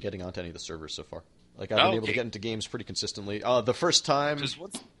troubles actually getting onto any of the servers so far. Like, I've been able to get into games pretty consistently. The first time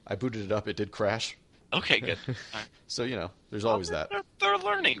I booted it up, it did crash. Okay, good. Right. So, there's always that. They're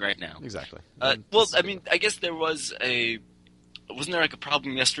learning right now. Exactly. Well, I mean, I guess there was wasn't there like a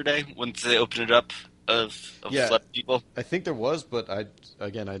problem yesterday once they opened it up of flood people? I think there was, but I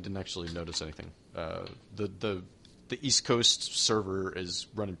didn't actually notice anything. The East Coast server is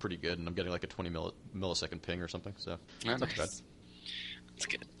running pretty good, and I'm getting like a 20 millisecond ping or something, so not too bad. That's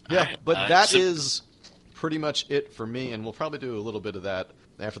good. Yeah, right. but that is pretty much it for me, and we'll probably do a little bit of that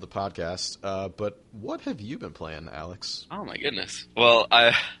after the podcast. But what have you been playing, Alex? Oh my goodness. Well,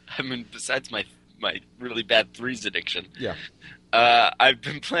 I mean, besides my really bad threes addiction, I've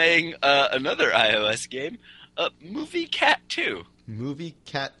been playing another iOS game, Movie Cat 2. Movie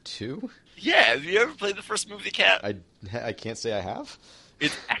Cat 2? Yeah, have you ever played the first Movie Cat? I can't say I have.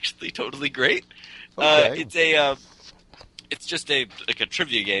 It's actually totally great. Okay. It's just a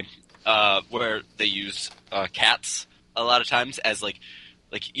trivia game where they use cats a lot of times as like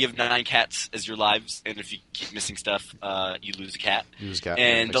you have 9 cats as your lives, and if you keep missing stuff, you lose a cat.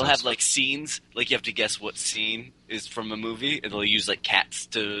 And they'll have like scenes, like you have to guess what scene is from a movie, and they'll use like cats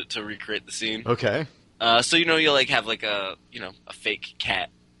to recreate the scene. Okay. So you'll like have like a fake cat,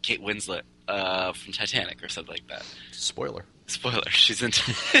 Kate Winslet from Titanic or something like that. Spoiler, she's in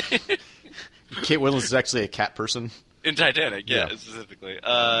Kate Winslet is actually a cat person. In Titanic, yeah. Specifically.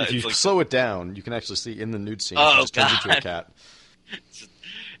 If you slow it down, you can actually see in the nude scene it just turns into a cat.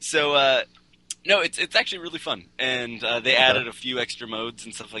 So, no, it's actually really fun, and they added a few extra modes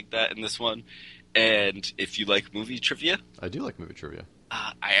and stuff like that in this one. And if you like movie trivia, I do like movie trivia.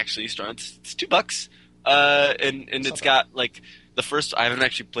 I actually started. It's $2, and it's got like the first. I haven't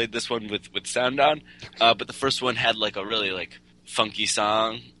actually played this one with sound on, but the first one had like a really like funky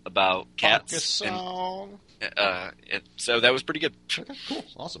song about cats. Funky song. So that was pretty good. Okay, cool,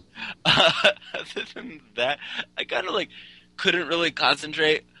 awesome. Other than that, I kind of like couldn't really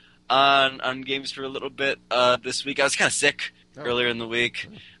concentrate on games for a little bit this week. I was kind of sick earlier in the week,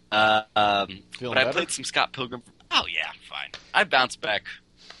 but I played some Scott Pilgrim. Oh yeah, fine. I bounced back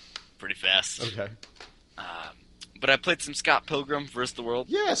pretty fast. Okay. But I played some Scott Pilgrim vs. the World.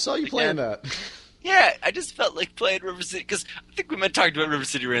 Yeah, I saw you playing that. Yeah, I just felt like playing River City, because I think we might talk about River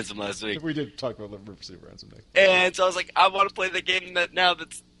City Ransom last week. We did talk about River City Ransom. And so I was like, I want to play the game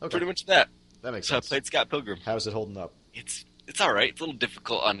that's pretty much that. That makes sense. So I played Scott Pilgrim. How's it holding up? It's all right. It's a little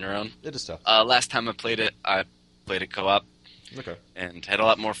difficult on your own. It is tough. Last time I played it co-op. Okay. And had a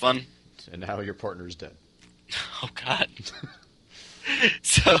lot more fun. And now your partner is dead. Oh, God.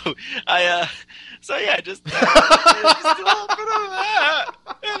 I just did a little bit of that,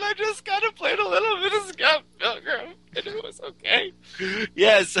 and I just kind of played a little bit of Scott Pilgrim, and it was okay.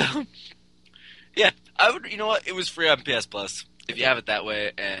 Yeah, so yeah, I would. You know what? It was free on PS Plus. If you have it that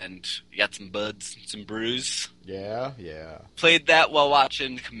way, and you got some buds, some brews. Yeah. Played that while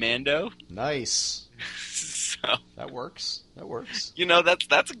watching Commando. Nice. So that works. You know,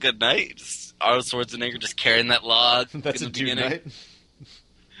 that's a good night. Just Arnold Schwarzenegger just carrying that log. That's in a the dude beginning. night.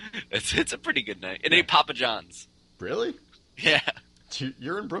 It's a pretty good night. It ain't Papa John's. Really? Yeah.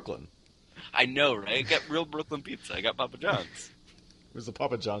 You're in Brooklyn. I know, right? I got real Brooklyn pizza. I got Papa John's. Was the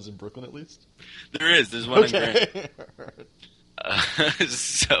Papa John's in Brooklyn at least? There is. There's one in Grant.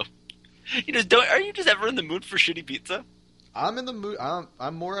 So, are you just ever in the mood for shitty pizza? I'm in the mood.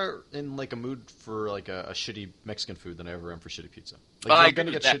 I'm more in like a mood for like a shitty Mexican food than I ever am for shitty pizza. Like if I'm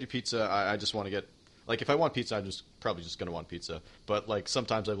gonna get shitty pizza, I just want to get like if I want pizza, I'm probably just gonna want pizza. But like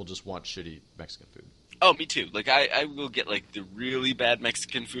sometimes I will just want shitty Mexican food. Oh, me too. Like I will get like the really bad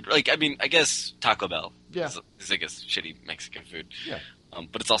Mexican food. Like I mean, I guess Taco Bell. Yeah. Is I guess shitty Mexican food. Yeah.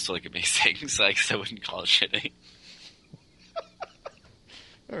 But it's also like amazing, so I guess I wouldn't call it shitty.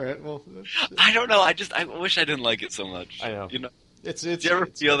 All right. Well, I don't know. I wish I didn't like it so much. I know. You know. Do you ever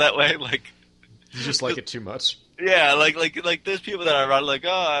feel that way? Like you just like it too much. Yeah, like there's people that are around like,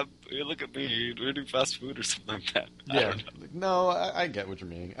 oh, look at me, we're doing fast food or something like that. Yeah. No, I get what you're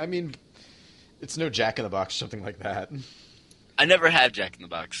meaning. I mean, it's no Jack in the Box or something like that. I never had Jack in the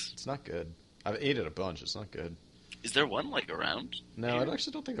Box. It's not good. I've ate it a bunch. It's not good. Is there one like around? No, here? I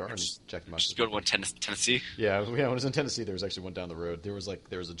actually don't think there are any Jack in the Box. Just go to one Tennessee. Yeah, when I was in Tennessee, there was actually one down the road. There was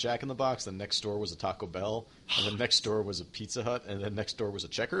a Jack in the Box. Then next door was a Taco Bell, and then next door was a Pizza Hut, and then next door was a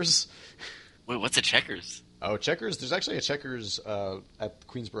Checkers. Wait, what's a Checkers? Oh, Checkers! There's actually a Checkers at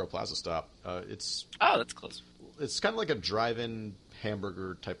Queensboro Plaza stop. It's that's close. It's kind of like a drive-in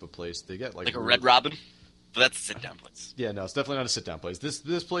hamburger type of place. They get like a Red Robin, but that's a sit-down place. Yeah, no, it's definitely not a sit-down place.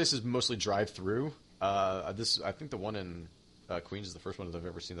 This place is mostly drive-through. I think the one in Queens is the first one that I've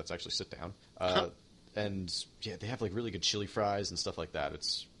ever seen that's actually sit-down. And yeah, they have like really good chili fries and stuff like that.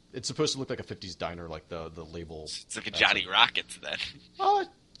 It's supposed to look like a '50s diner, like the label. It's like a Johnny Rockets then.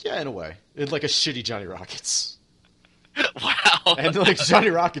 Yeah, in a way, it's like a shitty Johnny Rockets. Wow. And like Johnny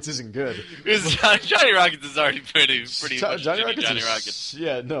Rockets isn't good. Johnny Rockets is already pretty Johnny Rockets Johnny is, Rockets.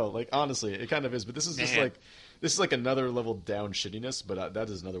 Yeah, no, like honestly, it kind of is. But this is just like another level down shittiness. But that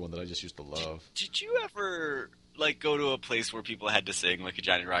is another one that I just used to love. Did you ever like go to a place where people had to sing like a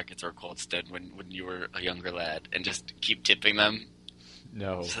Johnny Rockets or a Cold Stone when you were a younger lad and just keep tipping them?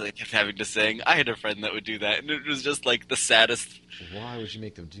 No. So they kept having to sing. I had a friend that would do that, and it was just like the saddest. Why would you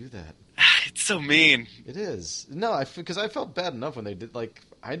make them do that? It's so mean. It is. No, because I felt bad enough when they did. Like,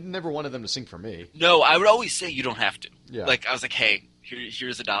 I never wanted them to sing for me. No, I would always say you don't have to. Yeah. Like I was like, hey,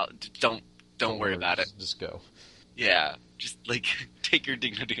 here's $1. Don't worry about it. Just go. Yeah. Just like take your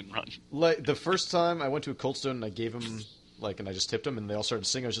dignity and run. Like the first time I went to a Cold Stone and I gave them and I just tipped them and they all started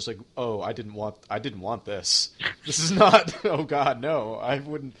singing. I was just like, oh, I didn't want this. This is not. Oh God, no. I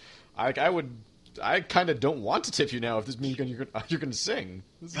wouldn't. I kind of don't want to tip you now if this means you're going to sing.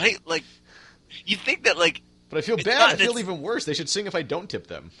 Right? Like, you think that, like... But I feel bad. I feel even worse. They should sing if I don't tip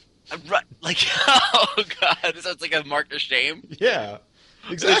them. Right, like, oh, God. This sounds like a mark of shame. Yeah,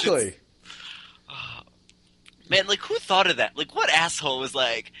 exactly. Man, like, who thought of that? Like, what asshole was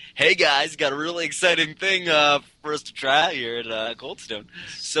like, hey, guys, got a really exciting thing for us to try here at Cold Stone.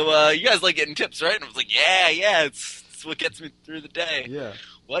 So, you guys like getting tips, right? And I was like, yeah, it's what gets me through the day. Yeah.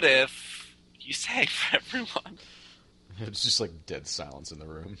 What if you sang for everyone? It's just like dead silence in the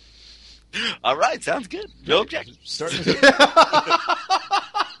room. All right, sounds good. No objection.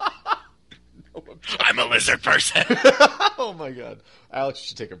 I'm a lizard person. Oh my God, Alex, you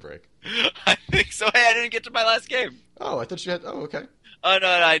should take a break. I think so. Hey, I didn't get to my last game. Oh, I thought you had. Oh, okay. Oh no,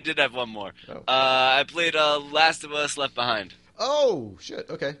 I did have one more. Oh. I played Last of Us Left Behind. Oh shit.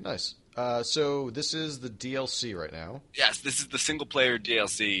 Okay, nice. So this is the DLC right now. Yes, this is the single player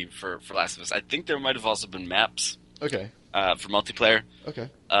DLC for Last of Us. I think there might have also been maps. Okay. For multiplayer. Okay.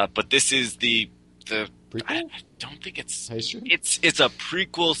 But this is the prequel? I don't think it's History? It's a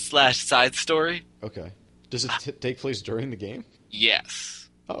prequel / side story. Okay. Does it take place during the game? Yes.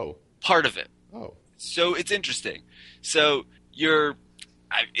 Oh. Part of it. Oh. So it's interesting. So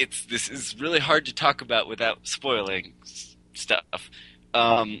this is really hard to talk about without spoiling stuff.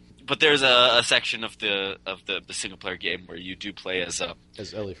 But there's a section of the single player game where you do play as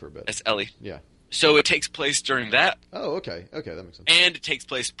Ellie for a bit. As Ellie. Yeah. So it takes place during that. Oh, okay. Okay, that makes sense. And it takes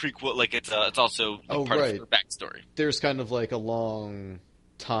place prequel, like it's also part of her backstory. There's kind of like a long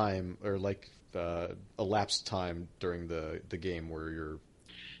time, or like elapsed time during the game where you're.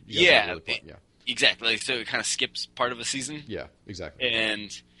 Yeah, exactly. So it kind of skips part of a season. Yeah, exactly.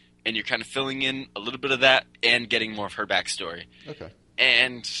 And you're kind of filling in a little bit of that and getting more of her backstory. Okay.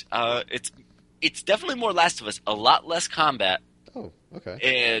 And it's definitely more Last of Us. A lot less combat. Oh,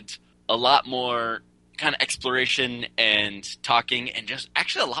 okay. And a lot more kind of exploration and talking, and just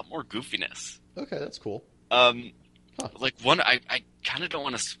actually a lot more goofiness. Okay, that's cool. Like I kind of don't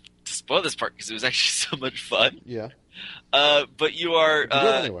want to spoil this part because it was actually so much fun. Yeah. But you are.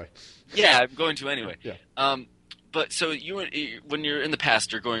 Anyway. Yeah, I'm going to anyway. Yeah. But so when you're in the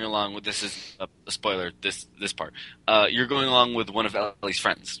past, you're going along with, this is a spoiler. This part, you're going along with one of Ellie's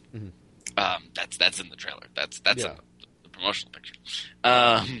friends. Mm-hmm. That's in the trailer. That's yeah. the promotional picture.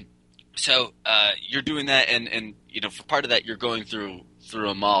 So you're doing that, and for part of that, you're going through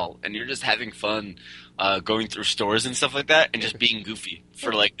a mall, and you're just having fun, going through stores and stuff like that, and just being goofy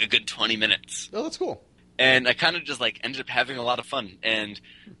for like a good 20 minutes. Oh, that's cool. And I kind of just like ended up having a lot of fun. And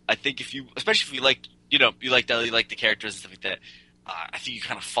I think especially if you like, you like Ellie, you like the characters and stuff like that, I think you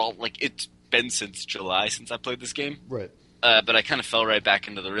kind of fall, like, it's been since July since I played this game. Right. But I kind of fell right back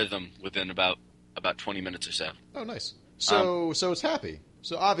into the rhythm within about 20 minutes or so. Oh, nice. So it's happy.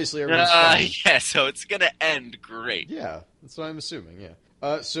 So obviously everyone's fine. Yeah, so it's going to end great. Yeah, that's what I'm assuming,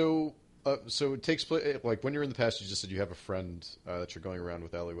 yeah. So it takes place, like, when you're in the past, you just said you have a friend that you're going around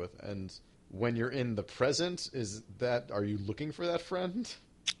with Ellie with, and when you're in the present, are you looking for that friend?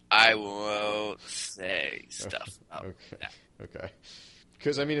 I won't say stuff about that. Okay.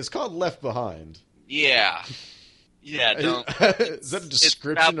 Because, I mean, it's called Left Behind. Yeah. Yeah, don't. Is that a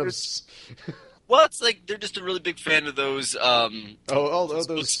description of? Well, it's like they're just a really big fan of those. Those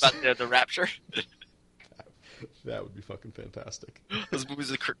books about the Rapture. That would be fucking fantastic. Those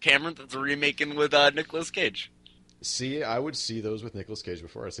movies with Kirk Cameron that they're remaking with Nicolas Cage. See, I would see those with Nicolas Cage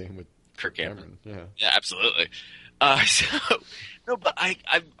before I see him with Kirk Cameron. Yeah. Yeah, absolutely. No, but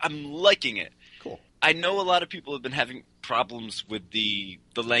I'm liking it. Cool. I know a lot of people have been having problems with the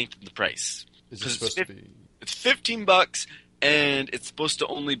length and the price. Is it supposed to be? It's $15, and it's supposed to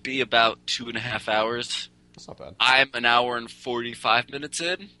only be about 2.5 hours. That's not bad. I'm an hour and 45 minutes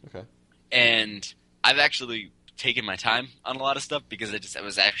in. Okay. And I've actually taken my time on a lot of stuff because I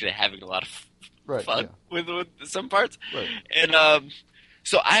was actually having a lot of fun with some parts. Right. And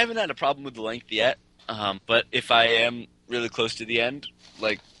so I haven't had a problem with the length yet. But if I am really close to the end,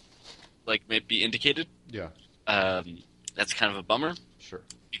 like maybe indicated, that's kind of a bummer. Sure.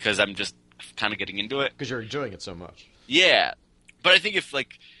 Because I'm just kind of getting into it. Because you're enjoying it so much. Yeah. But I think if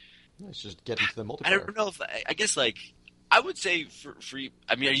it's just get into the multiplayer. I don't know if I guess I would say for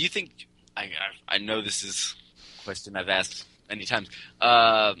I mean, you think I know this is a question I've asked many times.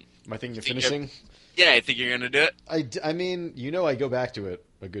 Am I thinking of finishing? Yeah, I think you're gonna do it. I mean, I go back to it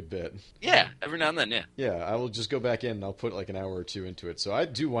a good bit. Yeah, every now and then. Yeah. Yeah, I will just go back in and I'll put like an hour or two into it. So I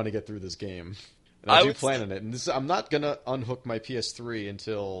do want to get through this game. And I do plan on it. And I'm not gonna unhook my PS3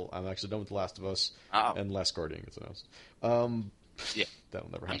 until I'm actually done with The Last of Us and Last Guardian gets announced. Yeah,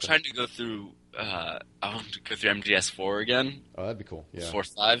 that'll never happen. I'm trying to go through. I want to go through MGS4 again. Oh, that'd be cool. Yeah,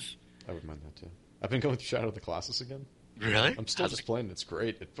 4-5. I would mind that too. I've been going through Shadow of the Colossus again. Really? I'm still just playing. It's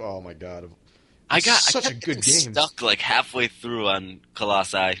great. Oh my god, I got such a good game. Stuck like halfway through on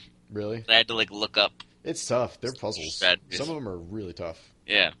Colossi. Really? I had to look up. It's tough. They're puzzles. Some of them are really tough.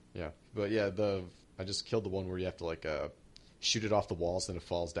 Yeah. Yeah, but yeah, I just killed the one where you have to shoot it off the walls, then it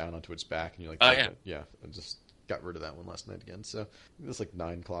falls down onto its back, and you yeah. I just got rid of that one last night again. So there's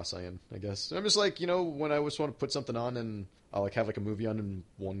 9 Colossi in, I guess. And I'm just when I just want to put something on and I'll have a movie on in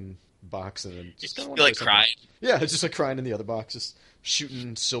one box and then just feel like crying. Yeah, it's just crying in the other box, just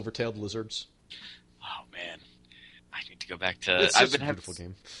shooting silver-tailed lizards. Oh man, I need to go back to. It's a beautiful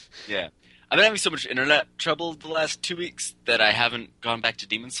game. Yeah, I've been having so much internet trouble the last 2 weeks that I haven't gone back to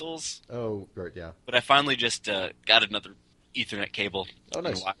Demon's Souls. Oh, right, yeah. But I finally just got another Ethernet cable. Oh,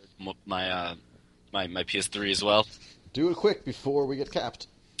 nice. And wired my PS3 as well. Do it quick before we get capped.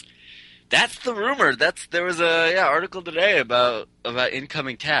 That's the rumor. There was a article today about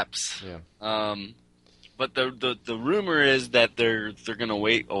incoming caps. Yeah. But the rumor is that they're gonna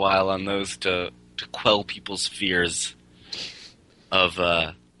wait a while on those to quell people's fears of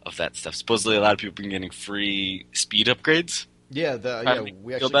that stuff. Supposedly, a lot of people have been getting free speed upgrades. Yeah,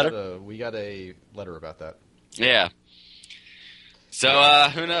 we actually we got a letter about that. Yeah. So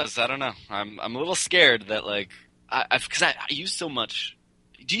who knows? I don't know. I'm a little scared that because I use so much.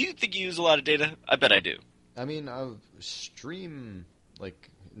 Do you think you use a lot of data? I bet I do. I mean, I stream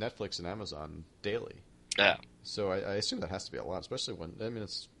Netflix and Amazon daily. Yeah. So I assume that has to be a lot, especially when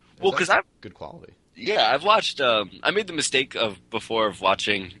it's because I've good quality. Yeah, I've watched. I made the mistake of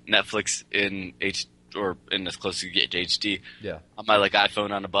watching Netflix in as close as you get to HD. Yeah. On my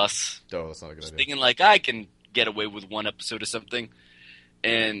iPhone on a bus. Oh, that's not a good idea. Thinking I can get away with one episode of something,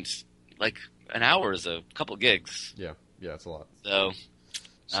 and an hour is a couple gigs. Yeah, it's a lot. So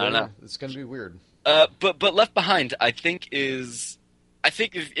I don't know. It's gonna be weird. But Left Behind, I think if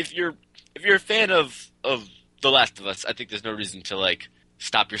you're a fan of The Last of Us, I think there's no reason to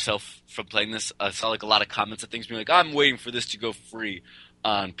stop yourself from playing this. I saw a lot of comments of things being I'm waiting for this to go free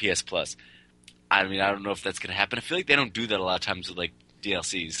on PS Plus. I mean, I don't know if that's gonna happen. I feel like they don't do that a lot of times with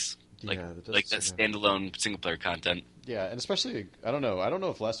DLCs, that standalone single player content. Yeah, and especially I don't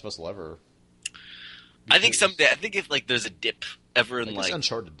know if Last of Us will ever. I think someday. I think if there's a dip ever in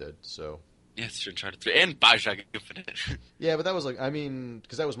Uncharted did so. Yeah, it's Uncharted 3 and Bioshock Infinite. Yeah, but that was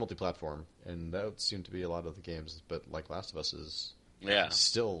because that was multi-platform, and that seemed to be a lot of the games. But Last of Us is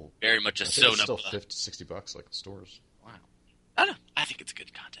still very much a sewn up. Still $50-$60 like the stores. Wow, I don't know. I think it's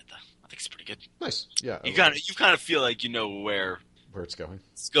good content though. I think it's pretty good. Nice, yeah. You kind of feel like you know where it's going.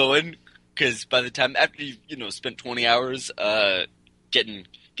 It's going because by the time after you spent 20 hours getting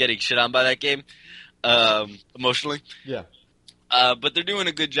shit on by that game emotionally. Yeah. But they're doing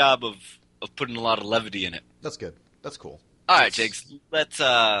a good job of putting a lot of levity in it. That's good. That's cool. All right, Tiggs. Let's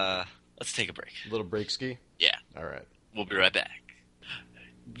take a break. A little break ski? Yeah. All right. We'll be right back.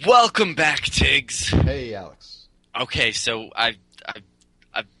 Welcome back, Tiggs. Hey, Alex. Okay, so I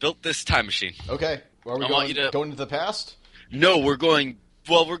built this time machine. Okay. Are we going into the past? No, we're going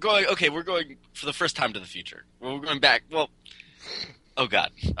for the first time to the future. We're going back. Well, Oh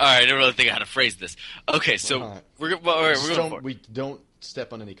God! All right, I don't really think how to phrase this. Okay, so Alright. we're going for it. We don't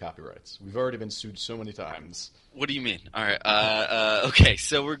step on any copyrights. We've already been sued so many times. What do you mean? All right. Okay,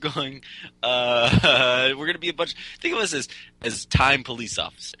 so we're going. We're gonna be a bunch. Think of us as time police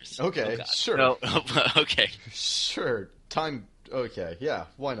officers. Okay, Oh, God. sure. No, okay. Sure. Time. Okay, yeah.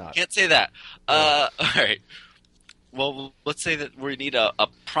 Why not? Can't say that. All right. Well, let's say that we need a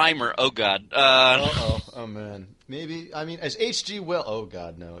primer. Oh God. Oh man. Maybe. I mean, as H.G. Well. Oh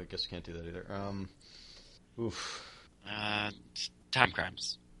God, no. I guess we can't do that either. Oof. Time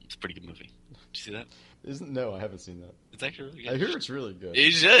Crimes. It's a pretty good movie. Did you see that? No, I haven't seen that. It's actually really good. I hear it's really good.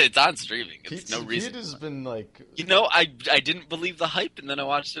 You should. It's on streaming. It's no reason. Pete has been like. You know, I didn't believe the hype, and then I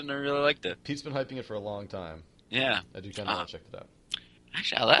watched it, and I really liked it. Pete's been hyping it for a long time. Yeah. I do kind of want to check it out.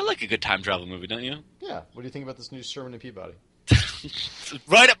 Actually, I like a good time travel movie, don't you? Yeah. What do you think about this new Sherman and Peabody?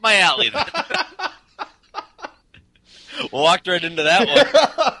 Right up my alley. Then. Walked right into that one.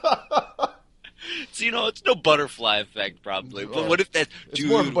 So, it's no butterfly effect, probably. But what if that It's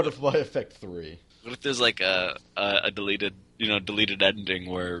more of a Butterfly Effect 3. What if there's like a deleted ending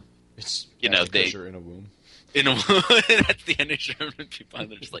where It's they Kutcher in a womb. That's the end of Sherman and Peabody.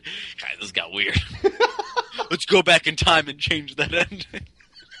 They're just like, guys, this got weird. Let's go back in time and change that ending.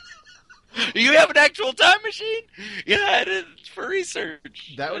 You have an actual time machine? Yeah, it's for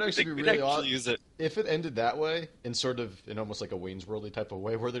research. That would actually be really odd. Use it. If it ended that way, in almost like a Wayne's Worldy type of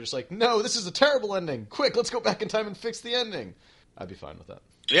way, where they're just like, no, this is a terrible ending. Quick, let's go back in time and fix the ending. I'd be fine with that.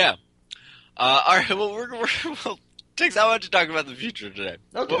 Yeah. All right. Well, Tix, I want to talk about the future today.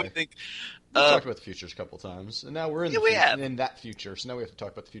 Okay. What do you think? We've talked about the future a couple times, and now we're in in that future. So now we have to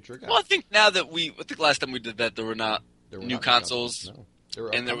talk about the future again. Well, I think now that I think last time we did that, there were not new consoles, No.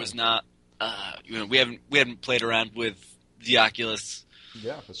 And there was not. We hadn't played around with the Oculus.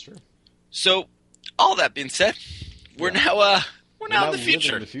 Yeah, that's true. So, all that being said, we're now in the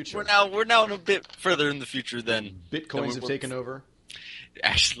future. We're now in a bit further in the future than Bitcoins have taken over.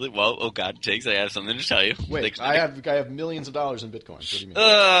 Actually, well, oh God, Tiggs, I have something to tell you. Wait, I have millions of dollars in Bitcoins. What do you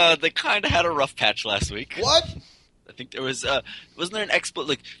mean? They kind of had a rough patch last week. What? I think there was wasn't there an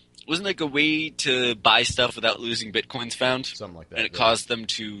wasn't like a way to buy stuff without losing Bitcoins found? Something like that. And it caused them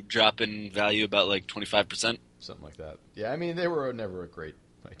to drop in value about like 25%? Something like that. Yeah, I mean, they were never a great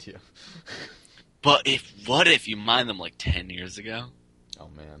idea. But what if you mined them like 10 years ago? Oh,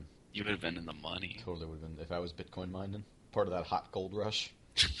 man. You would have been in the money. Totally would have been, if I was Bitcoin mining. Part of that hot gold rush.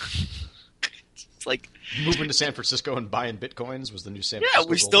 It's like moving to San Francisco and buying Bitcoins was the new San Francisco. Yeah,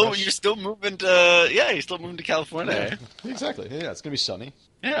 you're still moving to California. Yeah, exactly. Yeah, it's going to be sunny.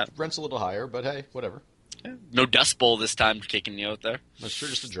 Yeah. Rent's a little higher, but hey, whatever. Yeah. No Dust Bowl this time kicking you out there. That's true,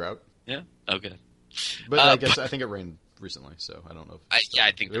 just a drought. Yeah. Okay. But I think it rained recently, so I don't know.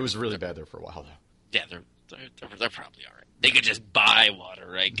 I think it was really bad there for a while, though. Yeah, they're probably all right. They could just buy water,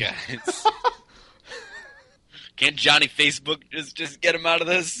 right, guys? Can't Johnny Facebook just get him out of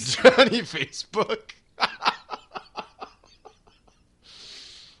this? Johnny Facebook.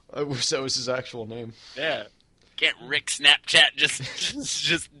 I wish that was his actual name. Yeah. Can't Rick Snapchat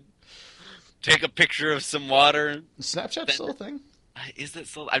just take a picture of some water? Snapchat's still a thing? Is that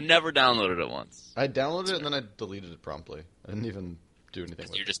still? I've never downloaded it once. I downloaded it and then I deleted it promptly. I didn't even do anything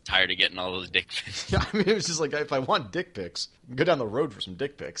with it. You're just tired of getting all those dick pics. Yeah, I mean, it was just like, if I want dick pics, go down the road for some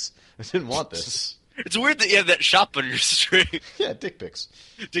dick pics. I didn't want this. It's weird that you have that shop on your street. Yeah, dick pics.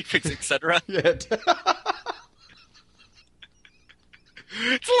 Dick pics, etc. Yeah. It's a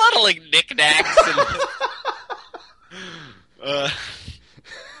lot of, like, knickknacks and... a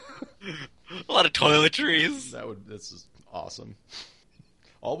lot of toiletries. This is awesome.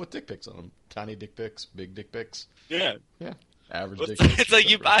 All with dick pics on them. Tiny dick pics, big dick pics. Yeah. Yeah. Average dick pics. It's like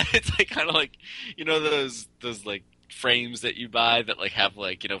you buy... It's like kind of like... those like, frames that you buy that, like, have,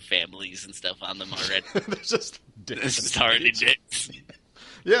 like, families and stuff on them already. They're just dicks. It's just already dicks.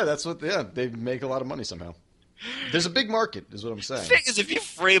 Yeah, that's what... Yeah, they make a lot of money somehow. There's a big market, is what I'm saying. The thing is, if you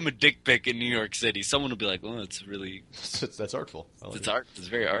frame a dick pic in New York City, someone will be like, "Well, it's really that's artful. It's art. It's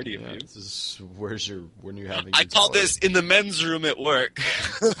very arty of you." This is when you having. I call this in the men's room at work.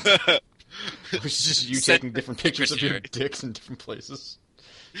 It's just you taking different pictures of your dicks in different places.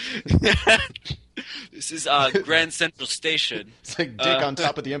 This is Grand Central Station. It's like dick on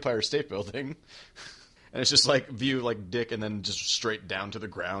top of the Empire State Building, and it's just like view like dick and then just straight down to the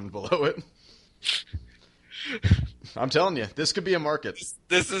ground below it. I'm telling you, this could be a market.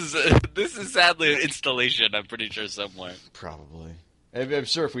 This is sadly an installation. I'm pretty sure somewhere. Probably. I'm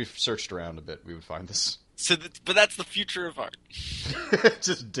sure if we searched around a bit, we would find this. But that's the future of art.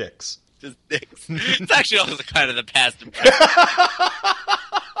 Just dicks. Just dicks. It's actually also kind of the past and present.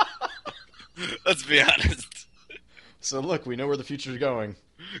 Let's be honest. So look, we know where the future's going.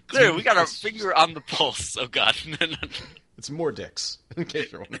 Clear, we got our finger on the pulse. Oh god. It's more dicks. In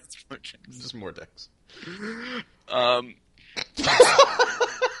case you're wondering. It's just more dicks. I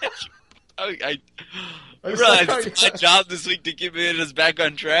realized it's my job this week to keep us back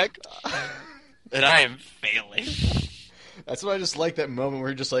on track, and I am failing. That's why I just like that moment where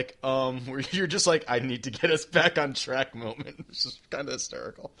you're just like, where you're just like, I need to get us back on track moment. It's just kind of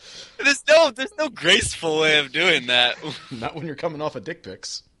hysterical. There's no graceful way of doing that. Not when you're coming off of dick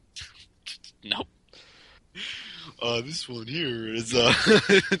pics. Nope. This one here is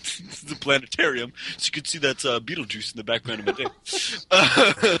it's the planetarium, so you can see that's Beetlejuice in the background of my dick.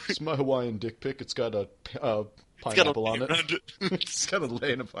 It's my Hawaiian dick pic. It's got a pineapple on it. It's got a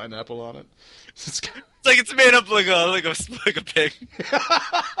laying a pineapple on it. It's like it's made up like a pig.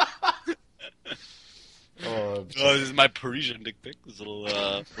 This is my Parisian dick pic. There's a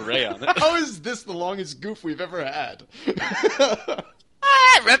little beret on it. How is this the longest goof we've ever had?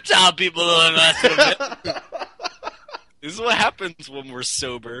 Reptile people don't mess with it. This is what happens when we're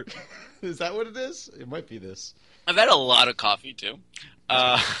sober. Is that what it is? It might be this. I've had a lot of coffee, too.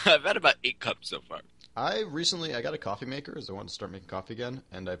 I've had about 8 cups so far. I got a coffee maker as I wanted to start making coffee again,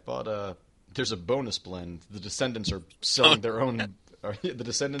 and I bought there's a bonus blend. The Descendants are selling their own... the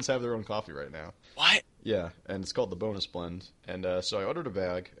Descendants have their own coffee right now. What? Yeah, and it's called the bonus blend. And so I ordered a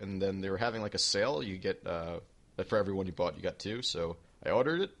bag, and then they were having like a sale. You get... for every one you bought, you got 2, so I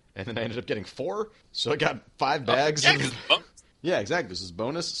ordered it. And then I ended up getting 4, so I got 5 bags. Yeah, exactly. This is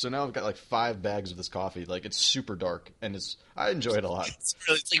bonus. So now I've got like 5 bags of this coffee. Like, it's super dark, and I enjoy it a lot. It's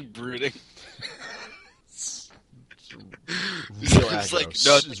like brooding. Real aggro.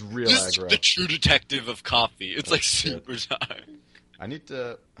 It's real aggro. The true detective of coffee. It's like super dark. I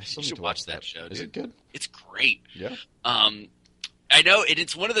still need to watch that show. Is it good? It's great. Yeah. I know, and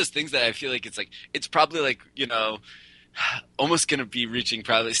it's one of those things that I feel like it's probably like, almost going to be reaching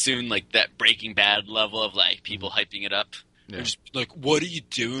probably soon like that Breaking Bad level of like people hyping it up. Yeah. They're just like, what are you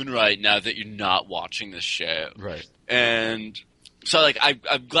doing right now that you're not watching this show? Right. And so like I'm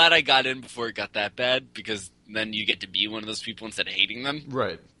glad I got in before it got that bad, because then you get to be one of those people instead of hating them.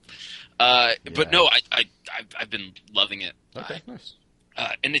 Right. But no, I've been loving it. Okay, nice.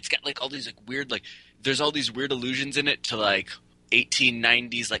 And it's got like all these like weird like there's all these weird allusions in it to like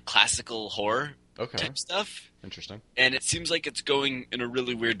 1890s like classical horror type stuff. Interesting. And it seems like it's going in a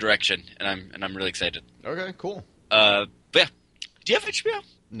really weird direction, and I'm really excited. Okay, cool. But yeah, do you have HBO?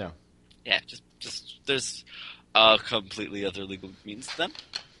 No. Yeah, just there's completely other legal means then.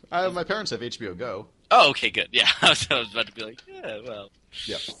 My parents have HBO Go. Oh, okay, good. Yeah, I was about to be like, yeah, well.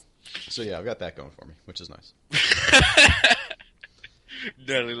 Yeah. So yeah, I've got that going for me, which is nice.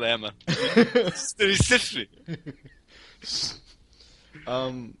 Dalai Lama.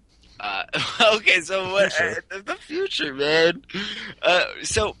 Okay, so what? The future, man.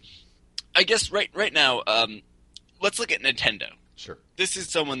 So, I guess right now, let's look at Nintendo. Sure. This is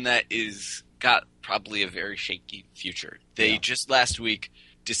someone that is got probably a very shaky future. They just last week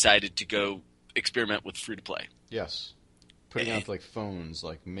decided to go experiment with free to play. Yes. Putting out like phones,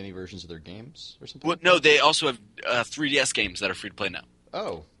 like mini versions of their games or something. Well, no, they also have 3DS games that are free to play now.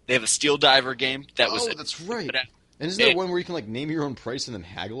 Oh. They have a Steel Diver game that was. Oh, that's right. And isn't there one where you can like name your own price and then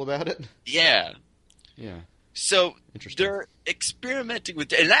haggle about it? Yeah. Yeah. So they're experimenting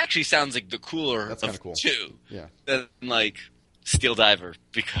with, and it actually sounds like the cooler of cool. Two. Yeah. Than like Steel Diver,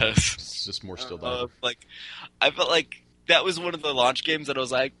 because it's just more Steel Diver. Like, I felt like that was one of the launch games that I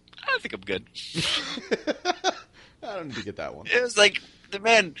was like, I think I'm good. I don't need to get that one. It was like,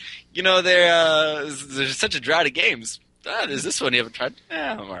 there's such a drought of games. Is this one you haven't tried?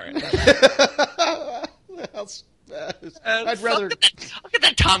 Yeah, I'm alright. I'd rather... I'll get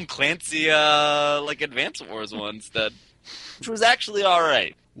that Tom Clancy, Advance Wars one instead. Which was actually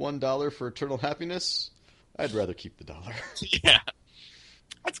alright. $1 for eternal happiness? I'd rather keep the dollar. Yeah.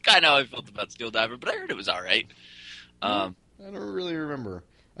 That's kind of how I felt about Steel Diver, but I heard it was alright. I don't really remember.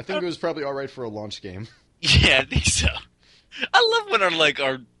 I think it was probably alright for a launch game. Yeah, I think so. I love when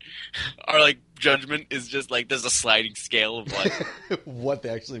our judgment is just like there's a sliding scale of like what they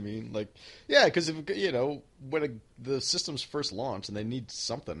actually mean. Like, yeah, because when the systems first launch and they need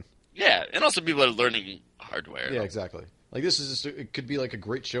something. Yeah, and also people are learning hardware. Yeah, exactly. Like this is it could be like a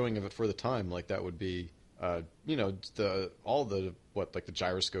great showing of it for the time. Like that would be, the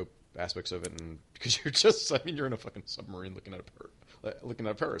gyroscope aspects of it, and because you're in a fucking submarine looking at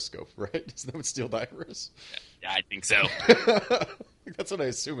a periscope, right? Isn't that what Steel Diver is? Yeah, I think so. That's what I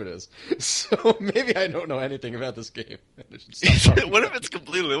assume it is. So maybe I don't know anything about this game. What if it's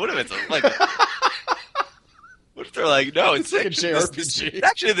completely? What if it's like? What if they're like, no, it's like a JRPG. It's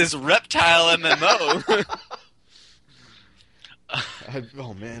actually this reptile MMO.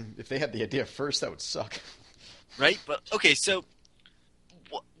 Oh man, if they had the idea first, that would suck. right? But okay, so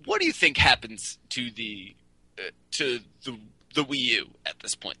what do you think happens to the the Wii U at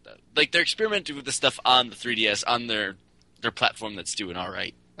this point, though? Like, they're experimenting with the stuff on the 3DS on their platform that's doing all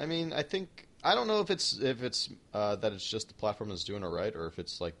right. I mean, I don't know if it's that it's just the platform that's doing all right, or if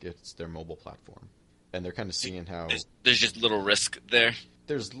it's like it's their mobile platform, and they're kind of seeing how There's just little risk there.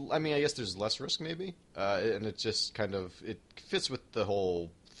 I guess there's less risk maybe, and it just kind of it fits with the whole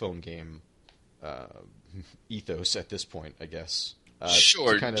phone game ethos at this point, I guess.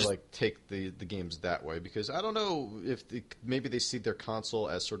 Sure, to kind of like take the games that way, because I don't know if maybe they see their console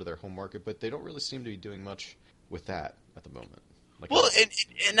as sort of their home market, but they don't really seem to be doing much with that at the moment. Like, well,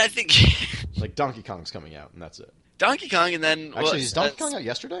 and I think like Donkey Kong's coming out, and that's it. Donkey Kong, and then Actually, is Donkey Kong out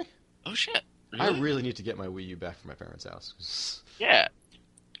yesterday? Oh shit! I Really? really need to get my Wii U back from my parents' house. Yeah.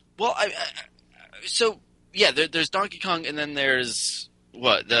 Well, so yeah, there's Donkey Kong, and then there's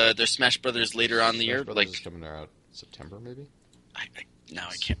there's Smash Brothers later on in the year. Smash Brothers is coming out September, maybe. I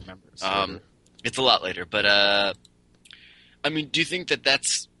can't remember. It's later. It's a lot later, but I mean, do you think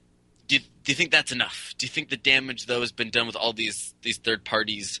that's do you think that's enough? Do you think the damage though has been done with all these third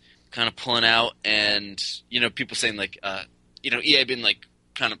parties kind of pulling out, and people saying like EA been like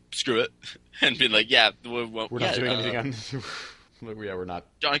kind of screw it and been like we're not doing anything on. Yeah, we're not.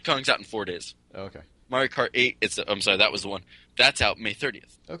 Donkey Kong's out in 4 days. Oh, okay. Mario Kart 8. I'm sorry, that was the one. That's out May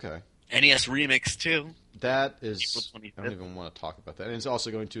 30th. Okay. NES Remix too. That is. April 25th. I don't even want to talk about that. And it's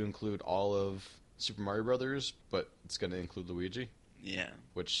also going to include all of Super Mario Brothers, but it's going to include Luigi. Yeah.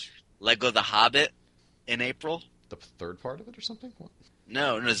 Which Lego The Hobbit in April. the third part of it or something? What?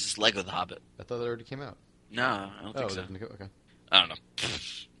 No, it's just Lego The Hobbit. I thought that already came out. No, I don't think so. Okay. I don't know.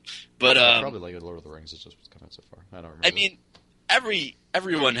 But probably Lego Lord of the Rings is just what's come out so far. I don't remember. I mean,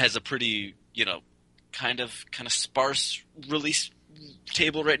 everyone has a pretty kind of sparse release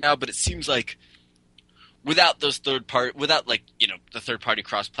table right now, but it seems like without the third party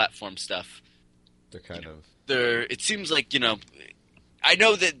cross platform stuff, they're kind of it seems like I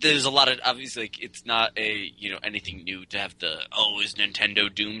know that there's a lot of obviously like it's not a anything new to have the is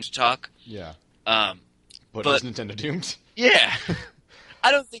Nintendo doomed talk. Yeah. But is Nintendo doomed? Yeah.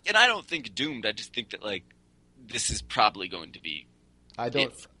 I don't think doomed. I just think that like this is probably going to be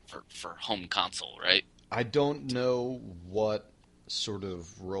for home console, right? I don't know what sort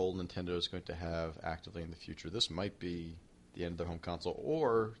of role Nintendo is going to have actively in the future. This might be the end of their home console,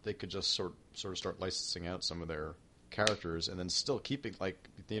 or they could just sort of start licensing out some of their characters and then still keeping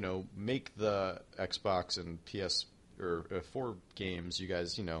make the Xbox and PS or 4 games. You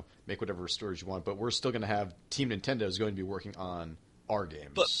guys make whatever stories you want, but we're still going to have Team Nintendo is going to be working on our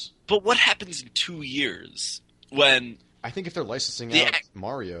games. But what happens in 2 years when I think if they're licensing out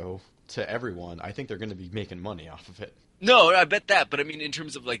Mario to everyone, I think they're going to be making money off of it. No, I bet that. But I mean, in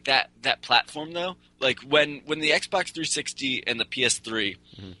terms of like that platform, though, like when the Xbox 360 and the PS3,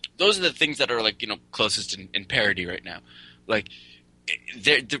 those are the things that are like closest in parity right now. Like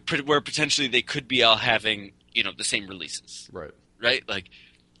they're where potentially they could be all having the same releases. Right. Right. Like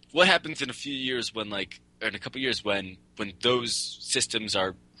what happens in a few years when in a couple years when those systems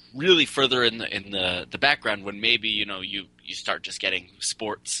are really further in the background, when maybe you start just getting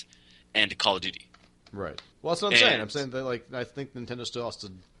sports and Call of Duty. Right. Well, that's what I'm saying. I'm saying that I think Nintendo still has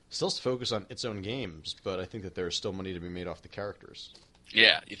to focus on its own games, but I think that there's still money to be made off the characters.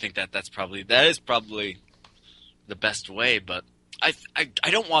 Yeah, you think that is probably the best way, but I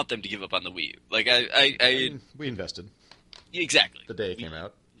don't want them to give up on the Wii U. Like I mean, we invested exactly the day it came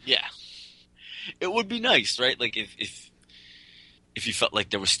out. Yeah, it would be nice, right? Like if you felt like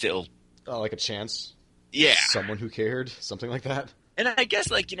there was still like a chance. Yeah, someone who cared, something like that. And I guess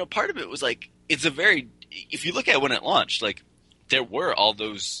part of it was like it's a very if you look at when it launched, like there were all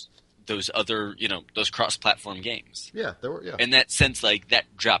those other those cross-platform games. Yeah, there were. Yeah, in that sense, like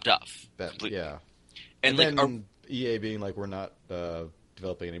that dropped off. Yeah, and then like EA being like, we're not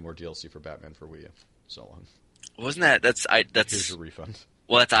developing any more DLC for Batman for Wii U. So on. Wasn't that's here's your refund.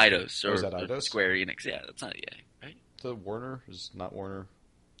 Well, that's Eidos or is that Eidos? Square Enix. Yeah, that's not EA, right? The Warner is not Warner.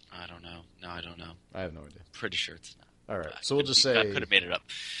 I don't know. No, I don't know. I have no idea. Pretty sure it's not. All right, so we'll just say I could have made it up,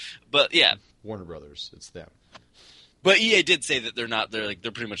 but yeah, Warner Brothers. It's them. But EA did say that they're not. They're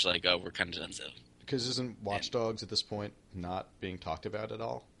pretty much like, oh, we're kind of done so. Because isn't Watch Dogs at this point not being talked about at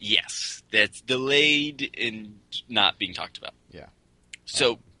all? Yes, that's delayed and not being talked about. Yeah.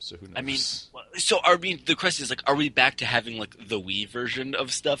 So who knows? I mean, the question is like, are we back to having like the Wii version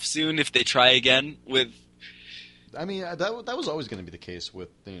of stuff soon if they try again with? I mean, that was always going to be the case with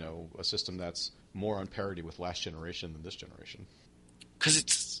a system that's more on parity with last generation than this generation. Because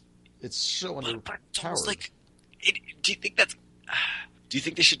it's so underpowered. It's like, do you think that's? Do you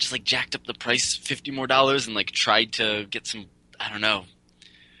think they should just like jacked up the price $50 more and like tried to get some? I don't know.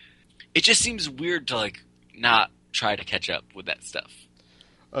 It just seems weird to like not try to catch up with that stuff.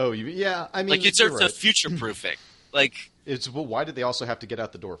 Oh, yeah. I mean, Like it's sort of future proofing. Like well, why did they also have to get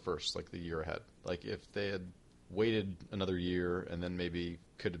out the door first, like the year ahead? Like if they had waited another year and then maybe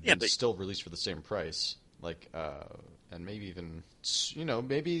could have been still released for the same price, like and maybe even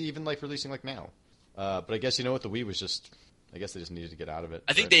like releasing like now. But I guess you know what, the Wii was just. I guess they just needed to get out of it.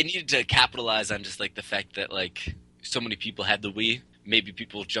 I think they needed to capitalize on just like the fact that like so many people had the Wii. Maybe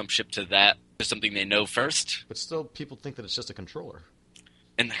people jump ship to that or something they know first. But still, people think that it's just a controller.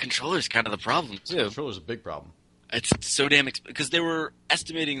 And the controller is kind of the problem too. The controller's a big problem. It's so damn because they were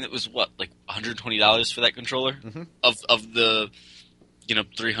estimating that was what, like $120 for that controller of the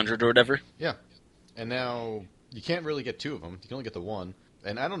 300 or whatever. Yeah, and now you can't really get two of them. You can only get the one.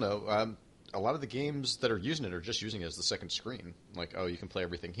 And I don't know. A lot of the games that are using it are just using it as the second screen. Like, oh, you can play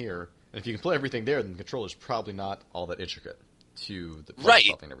everything here. And if you can play everything there, then the controller's probably not all that intricate to the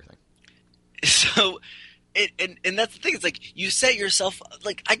stuff and everything. So, and that's the thing. It's like you set yourself.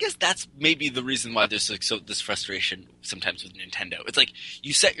 Like, I guess that's maybe the reason why there's like this frustration sometimes with Nintendo. It's like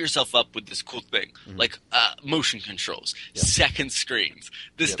you set yourself up with this cool thing, like motion controls, second screens,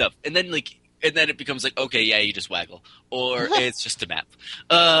 this stuff, and then it becomes like, okay, yeah, you just waggle, or it's just a map.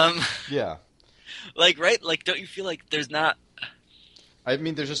 Yeah. Like, right? Like, don't you feel like there's not... I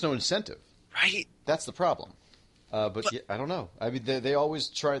mean, there's just no incentive. Right? That's the problem. But yeah, I don't know. I mean, they always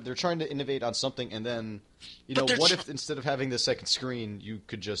try... They're trying to innovate on something, and then, what if instead of having the second screen, you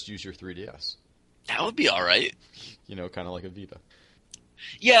could just use your 3DS? That would be all right. Kind of like a Vita.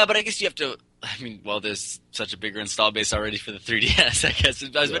 Yeah, but I guess you have to... I mean, well, there's such a bigger install base already for the 3DS, I guess.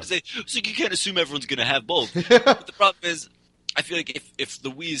 I was about to say, so you can't assume everyone's going to have both. But the problem is, I feel like if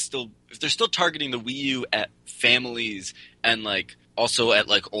the Wii is still... If they're still targeting the Wii U at families and, like, also at,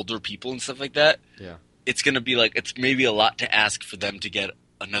 like, older people and stuff like that, it's going to be, like... It's maybe a lot to ask for them to get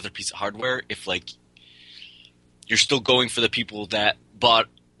another piece of hardware if, like, you're still going for the people that bought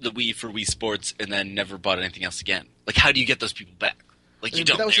the Wii for Wii Sports and then never bought anything else again. Like, how do you get those people back? Like, you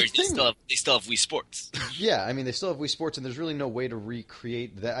don't. They still have Wii Sports. Yeah, I mean, they still have Wii Sports, and there's really no way to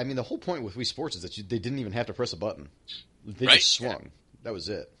recreate that. I mean, the whole point with Wii Sports is that they didn't even have to press a button. They just swung. Yeah. That was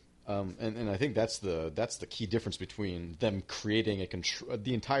it. And I think that's the key difference between them creating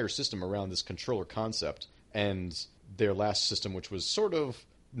the entire system around this controller concept and their last system, which was sort of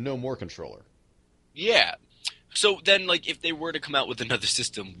no more controller. Yeah. So then, like, if they were to come out with another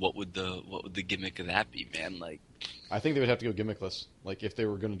system, what would the gimmick of that be, man? Like, I think they would have to go gimmickless. Like, if they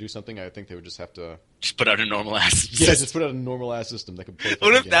were going to do something, I think they would just have to put out a normal ass system. Yeah, just put out a normal ass system that could play.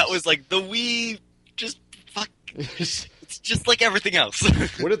 What if that was like the Wii? Just fuck. It's just like everything else.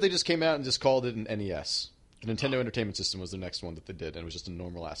 What if they just came out and just called it an NES? The Nintendo Entertainment System was the next one that they did, and it was just a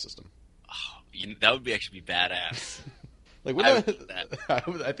normal ass system. Oh, that would actually be badass. Like, I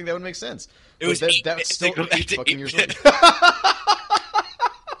think that would make sense. It was that's still 8 fucking years old.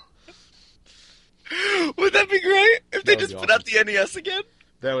 Would that be great if they just put out the NES again?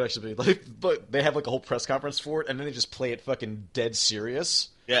 That would actually be like they have like a whole press conference for it, and then they just play it fucking dead serious.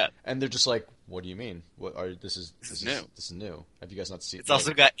 Yeah, and they're just like, "What do you mean? This is new? This is new. Have you guys not seen it?" It's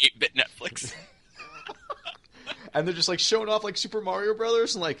also got 8-bit Netflix. And they're just like showing off like Super Mario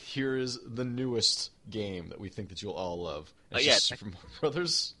Brothers, and like, here is the newest game that we think that you'll all love. It's Super Mario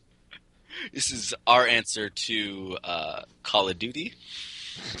Brothers. This is our answer to Call of Duty.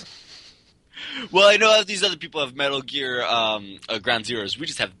 Well, I know these other people have Metal Gear Ground Zeroes. We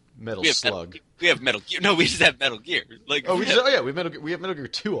just have Metal Slug. We have Metal Gear. No, we just have Metal Gear. Like, we have Metal Gear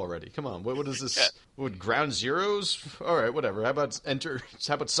 2 already. Come on, what is this? Yeah. What, Ground Zeroes? All right, whatever. How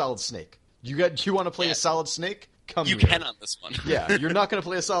about Solid Snake? You want to play a Solid Snake? You can on this one. Yeah, you're not going to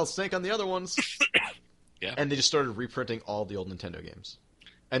play a Solid Snake on the other ones. Yeah. And they just started reprinting all the old Nintendo games,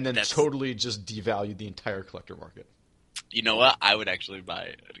 and then totally just devalued the entire collector market. You know what? I would actually buy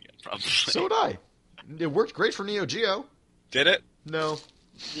it again, probably. So would I. It worked great for Neo Geo. Did it? No.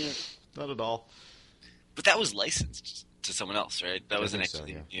 Yeah, not at all. But that was licensed to someone else, right? That wasn't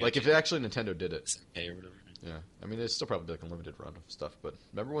actually... So, yeah. Like, if actually Nintendo did it. Okay, or whatever. Yeah. I mean, it's still probably like a limited run of stuff, but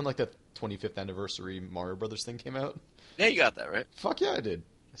remember when, like, that 25th anniversary Mario Brothers thing came out? Yeah, you got that, right? Fuck yeah, I did.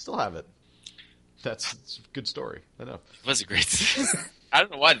 I still have it. It's a good story. I know. It was a great... I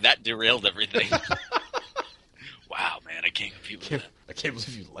don't know why that derailed everything. Wow, man, I can't compete with that. I can't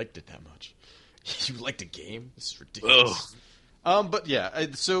believe you liked it that much. You liked a game? This is ridiculous. But yeah,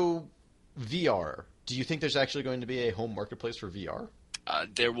 so VR. Do you think there's actually going to be a home marketplace for VR?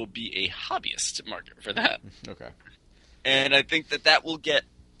 There will be a hobbyist market for that. Okay. And I think that will get...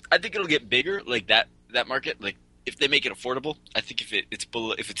 I think it'll get bigger, like that market. Like, if they make it affordable, I think if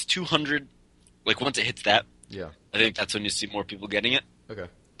it's 200, like once it hits that, Yeah. I think that's when you see more people getting it. Okay.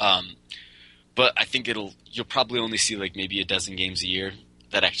 But I think you'll probably only see like maybe a dozen games a year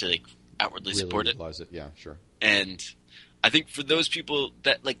that actually like outwardly Really support it. utilize it. Yeah, sure. And I think for those people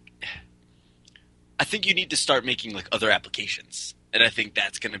that like, I think you need to start making like other applications. And I think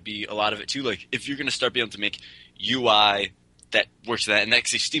that's going to be a lot of it too. Like if you're going to start being able to make UI that works with that, and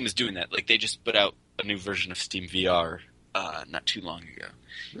actually Steam is doing that. Like they just put out a new version of Steam VR not too long ago.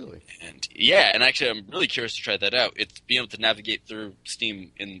 Really? And yeah, and actually I'm really curious to try that out. It's being able to navigate through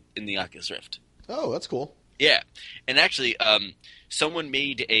Steam in the Oculus Rift. Oh, that's cool. Yeah. And actually someone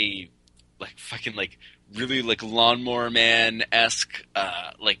made a like fucking like really like Lawnmower Man-esque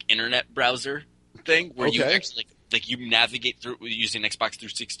like internet browser thing where you Okay. actually like you navigate through using an Xbox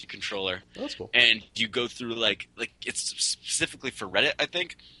 360 controller. Oh, that's cool. And you go through like it's specifically for Reddit, I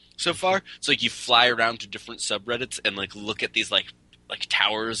think, so far. So like you fly around to different subreddits and like look at these like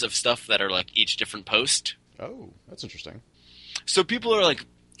towers of stuff that are like each different post. Oh, that's interesting. So people are like,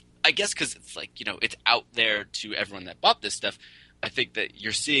 I guess because it's like, you know, it's out there to everyone that bought this stuff. I think that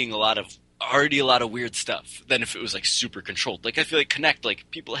you're seeing already a lot of weird stuff than if it was like super controlled. Like I feel like Kinect, like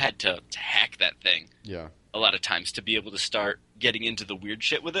people had to hack that thing Yeah. a lot of times to be able to start getting into the weird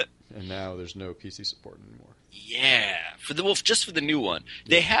shit with it. And now there's no PC support anymore. Yeah, just for the new one,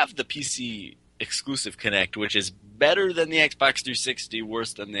 they have the PC exclusive Kinect, which is better than the Xbox 360,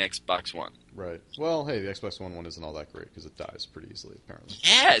 worse than the Xbox One. Right. Well, hey, the Xbox One isn't all that great because it dies pretty easily, apparently.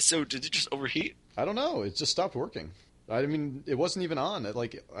 Yeah, so did it just overheat? I don't know. It just stopped working. I mean, it wasn't even on.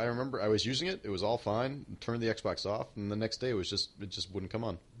 I remember I was using it. It was all fine. Turned the Xbox off, and the next day it just wouldn't come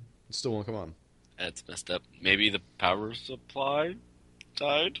on. It still won't come on. That's messed up. Maybe the power supply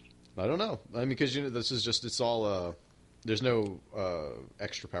died? I don't know. I mean, because this is just it's all. There's no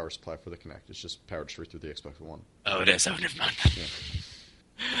extra power supply for the Kinect. It's just powered straight through the Xbox One. Oh, it is. Oh, never mind.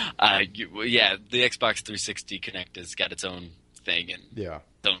 Yeah. The Xbox 360 Kinect has got its own thing and Yeah.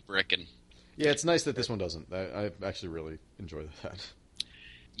 its own brick. And Yeah, it's nice that this one doesn't. I actually really enjoy that.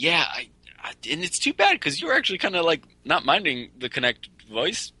 yeah, and it's too bad because you were actually kind of like not minding the Kinect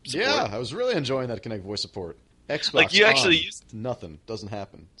voice support. Yeah, I was really enjoying that Kinect voice support. Xbox Like, you actually on, used- nothing. Doesn't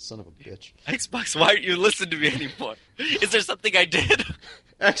happen. Son of a bitch. Xbox, why aren't you listening to me anymore? Is there something I did?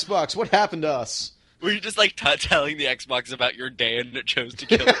 Xbox, what happened to us? Were you just like telling the Xbox about your day and it chose to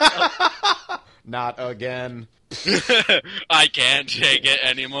kill itself? Not again. I can't take it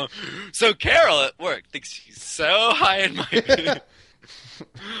anymore. So Carol at work thinks she's so high and mighty.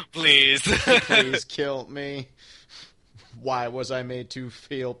 Please. Please kill me. Why was I made to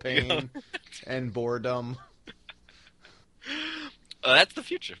feel pain and boredom? That's the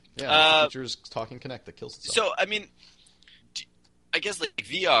future. Yeah, the future's talking Kinect that kills itself. So, I mean, I guess like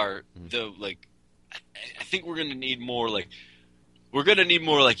VR, though, like, I think we're gonna need more like. We're gonna need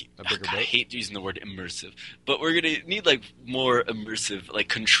more like. A bigger God, I boat? hate using the word immersive, but we're gonna need like more immersive like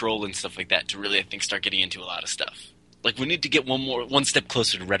control and stuff like that to really, I think, start getting into a lot of stuff. Like we need to get one step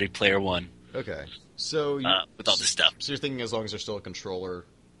closer to Ready Player One Okay. So with all this stuff. So you're thinking as long as there's still a controller,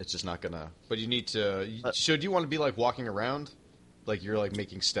 it's just not gonna. But you need to. Should you want to be like walking around, like you're like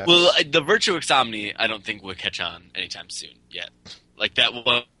making steps? Well, the Virtuix Omni, I don't think will catch on anytime soon yet. Like that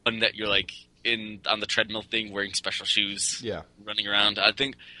one that you're like on the treadmill thing, wearing special shoes, Yeah. running around. I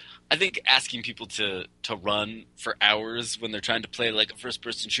think asking people to run for hours when they're trying to play like a first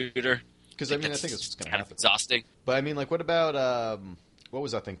person shooter. Because I mean, I think it's gonna kind of happen. exhausting. But I mean, like, what about what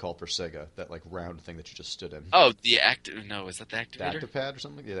was that thing called for Sega? That like round thing that you just stood in? Oh, the active. No, is that the The activator? ActivePad or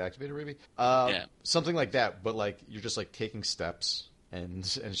something? Yeah, the Activator maybe. Yeah. Something like that. But like you're just like taking steps, and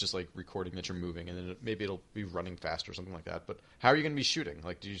it's just like recording that you're moving, and then maybe it'll be running faster or something like that. But how are you going to be shooting?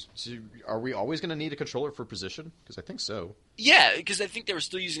 Like, are we always going to need a controller for position? Because I think so. Yeah, because I think they were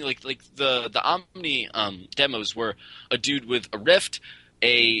still using like the Omni demos were a dude with a Rift,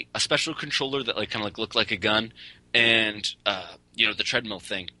 a special controller that like kind of like looked like a gun, and the treadmill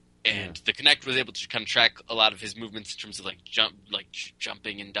thing. And the Kinect was able to kind of track a lot of his movements in terms of like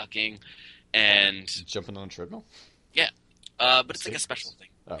jumping and ducking, and Jumping on a treadmill? yeah, but it's like a special thing.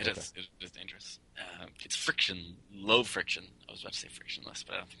 Oh, It is dangerous. It's low friction. I was about to say frictionless,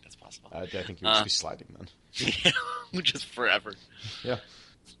 but I don't think that's possible. I think you would just be sliding then. Just forever. Yeah.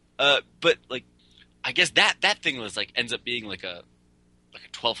 But like, I guess that thing was like ends up being like a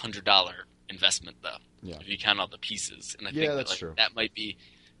 $1,200 investment though. Yeah. If you count all the pieces, and I Yeah, think that's true.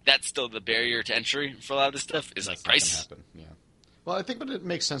 That's still the barrier to entry for a lot of this stuff is like It's not gonna price. happen. Yeah. Well, I think, but it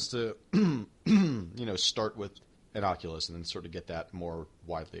makes sense to, start with an Oculus and then sort of get that more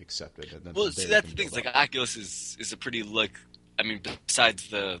widely accepted. And then Well, from see, there that's you the can thing. It's build like up. Oculus is a pretty besides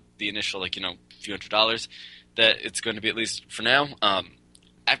the initial few $100s, that it's going to be, at least for now.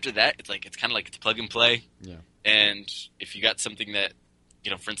 After that, it's kind of like it's plug and play. Yeah. And if you got something that,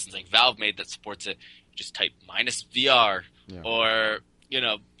 for instance, like Valve made that supports it, just type -VR, Yeah. or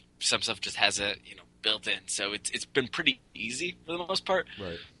some stuff just has a built in. So it's been pretty easy for the most part.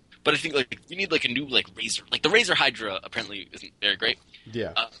 Right. But I think we need a new Razer. Like the Razer Hydra apparently isn't very great.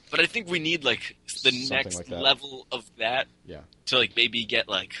 Yeah. But I think we need the Something next like that. level of that. Yeah. To maybe get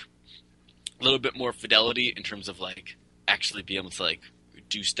a little bit more fidelity in terms of actually be able to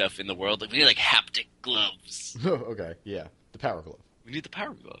do stuff in the world. We need haptic gloves. Okay. Yeah. The Power Glove. We need the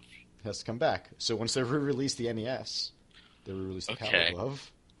Power Glove. It has to come back. So once they re-release the NES, they re-release the Power Okay.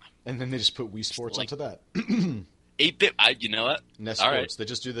 Glove, and then they just put Wii Sports onto that. 8-bit. You know what? NES All Sports. right. They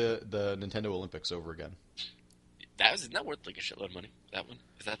just do the Nintendo Olympics over again. Isn't that worth a shitload of money? That one?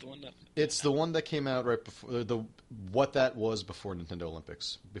 Is that the one? It's the one that came out right before what that was before Nintendo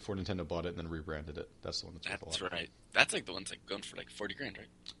Olympics. Before Nintendo bought it and then rebranded it. That's the one that's worth a lot. That's right. That's the one's going for $40,000, right?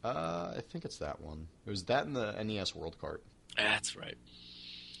 I think it's that one. It was that and the NES World Cart. That's right.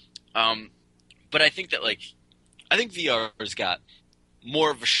 But I think that I think VR's got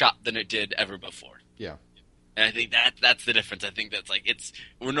more of a shot than it did ever before. Yeah. And I think that's the difference. I think that's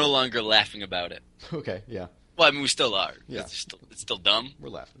we're no longer laughing about it. Okay. Yeah. Well, I mean, we still are. Yeah. It's still dumb. We're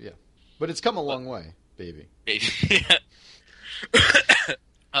laughing. Yeah. But it's come a long way, baby. Yeah.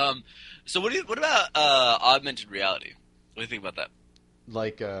 So what about augmented reality? What do you think about that?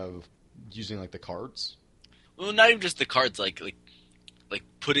 Like using the cards. Well, not even just the cards, like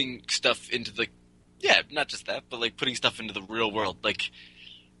putting stuff into not just that, but putting stuff into the real world,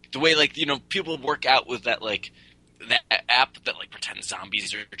 the way people work out with that that app that pretend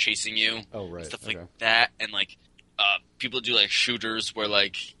zombies are chasing you. Oh right. Stuff Okay. like that, and people do shooters where for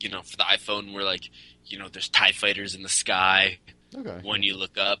the iPhone where there's TIE fighters in the sky Okay. when you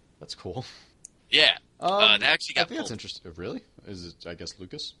look up. That's cool. Yeah, they actually got I think that's pulled. interesting. Really? Is it? I guess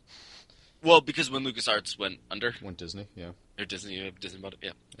Lucas Well, because when LucasArts went under, went Disney. Yeah. or Disney bought it,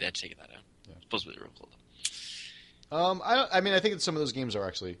 yeah, they had to take that out. Yeah. Supposedly real cool. I mean, I think that some of those games are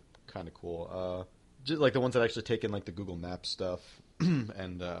actually kind of cool. Like the ones that actually take in the Google Maps stuff,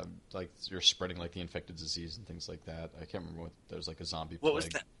 and you're spreading the infected disease and things like that. I can't remember what there was a zombie. What was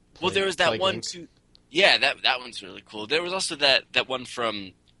that? Well, there was that Plague one Inc. too. Yeah, that one's really cool. There was also that one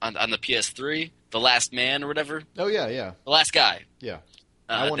from on the PS3, The Last Man or whatever, Oh yeah, yeah, The Last Guy. yeah.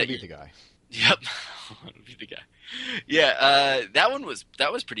 I want to that be the guy. Yep, I want to be the guy. Yeah, that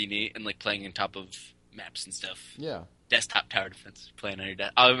was pretty neat, and playing on top of maps and stuff. Yeah. Desktop tower defense, playing on your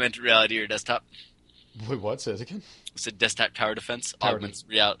augmented reality or your desktop. Wait, what? Say it again. It's a desktop tower defense. Tower Augments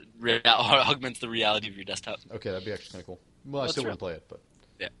augments the reality of your desktop. Okay, that'd be actually kind of cool. Well, I That's still real. wouldn't play it, but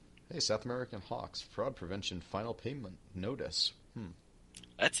Yeah. Hey, South American Hawks fraud prevention final payment notice.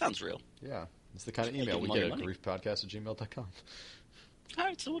 That sounds real. Yeah, it's the kind of Give email them we all get your at money. griefpodcast@gmail.com. All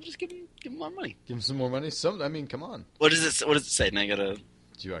right, so we'll just give him more money. Give them some more money. I mean, come on. What does it say? And I gotta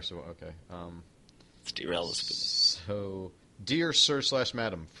Do you actually? Okay. derail this. So, dear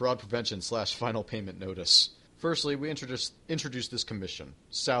Sir/Madam, fraud prevention / final payment notice. Firstly, we introduce this commission,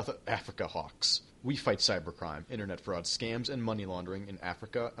 South Africa Hawks. We fight cybercrime, internet fraud, scams, and money laundering in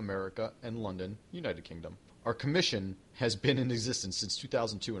Africa, America, and London, United Kingdom. Our commission has been in existence since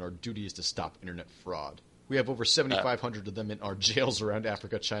 2002, and our duty is to stop internet fraud. We have over 7,500 of them in our jails around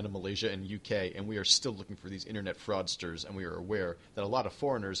Africa, China, Malaysia, and UK, and we are still looking for these internet fraudsters, and we are aware that a lot of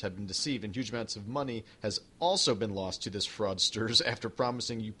foreigners have been deceived, and huge amounts of money has also been lost to these fraudsters after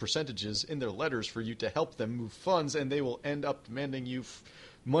promising you percentages in their letters for you to help them move funds, and they will end up demanding you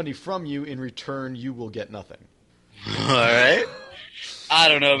money from you. In return, you will get nothing. All right. I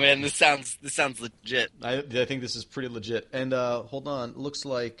don't know, man. This sounds legit. I think this is pretty legit. And hold on, looks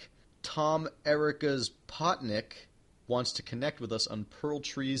like Tom Erica's Potnick wants to connect with us on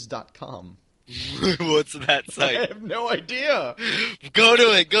pearltrees.com. What's that I site? have no idea. Go to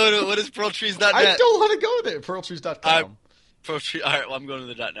it. What is pearltrees.net? I don't want to go there. Pearltrees.com. Pearltree. All right. Well, I'm going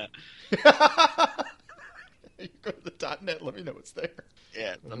to the .net. You go to the .net. Let me know what's there.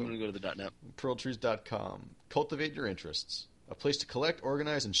 Yeah, I'm going to go to the .net. Pearltrees.com. Cultivate your interests. A place to collect,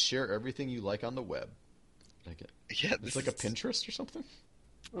 organize, and share everything you like on the web. Like it. Yeah, It's like a Pinterest or something.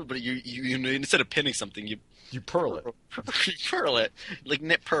 But you instead of pinning something, you Pearl it. pearl it, like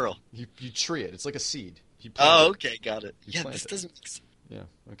knit pearl. You tree it. It's like a seed. You plant Oh, it. okay, got it. You Yeah, plant this it. doesn't. Yeah.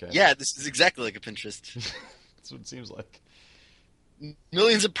 Okay. Yeah, this is exactly like a Pinterest. That's what it seems like.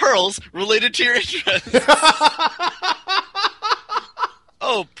 Millions of pearls related to your interests.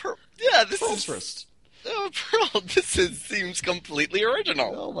 Oh, yeah, this is Pinterest. oh, pearl. Seems completely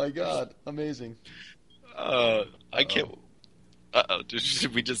original. Oh my god. Amazing. I can't.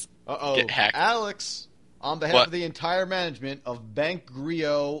 Did we just Uh-oh. get hacked? Alex. On behalf of the entire management of Bank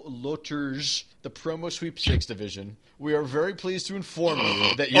Griot Loterge, the promo sweepstakes division, we are very pleased to inform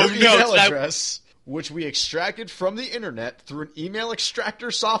you that your email address, which we extracted from the internet through an email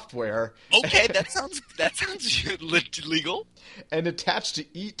extractor software. Okay, that sounds legal. And attached to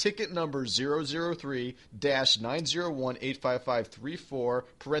e-ticket number 003-901-85534,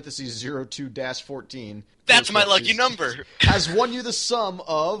 parentheses 02-14. That's my lucky number. Has won you the sum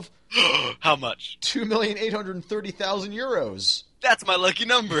of... How much? 2,830,000 euros. That's my lucky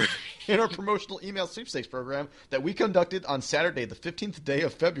number. In our promotional email sweepstakes program that we conducted on Saturday, the 15th day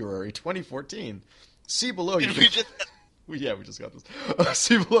of February, 2014. See below. We just got this.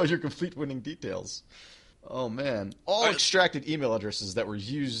 See below your complete winning details. Oh man! All extracted email addresses that were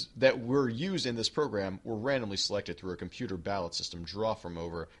used in this program were randomly selected through a computer ballot system draw from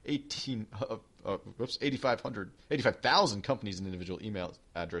over 85,000 companies and individual email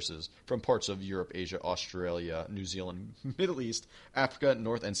addresses from parts of Europe, Asia, Australia, New Zealand, Middle East, Africa,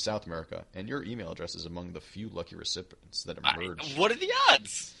 North and South America, and your email address is among the few lucky recipients that emerged. What are the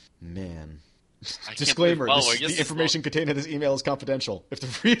odds? Man. Disclaimer, the information contained in this email is confidential. If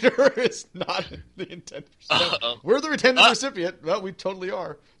the reader is not the intended recipient, we're the intended recipient. Well, we totally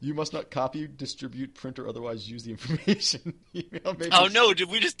are. You must not copy, distribute, print, or otherwise use the information. No,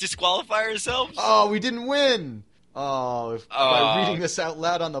 did we just disqualify ourselves? Oh, we didn't win. By reading this out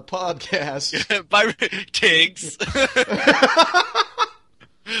loud on the podcast. By Tiggs.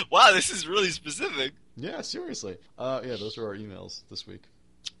 Wow, this is really specific. Yeah, seriously. Those are our emails this week.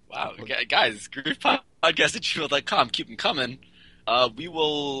 Wow, guys, griefpodcast@gmail.com. Keep them coming. We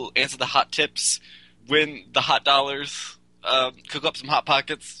will answer the hot tips, win the hot dollars, cook up some Hot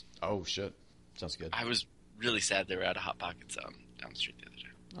Pockets. Oh, shit. Sounds good. I was really sad they were out of Hot Pockets down the street the other day.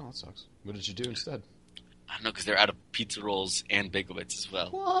 Oh, that sucks. What did you do instead? I don't know, because they're out of pizza rolls and bagel bits as well.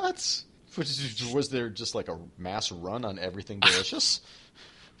 What? Was there just like a mass run on everything delicious?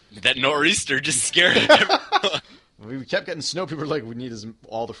 That nor'easter just scared everyone. We kept getting snow. People were like, we need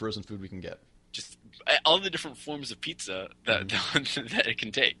all the frozen food we can get. Just all the different forms of pizza that that it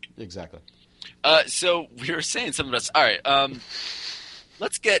can take. Exactly. So we were saying something about... All right,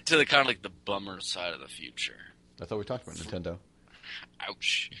 let's get to the kind of like the bummer side of the future. I thought we talked about Nintendo.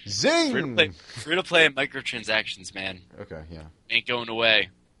 Ouch. Zing! Free-to-play microtransactions, man. Okay, yeah. Ain't going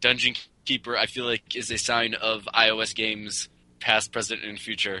away. Dungeon Keeper, I feel like, is a sign of iOS games past, present, and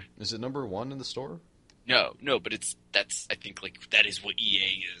future. Is it number one in the store? No, but I think like that is what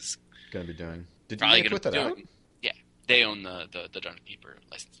EA is gonna be doing. Did EA put that out? Yeah, they own the Dungeon Keeper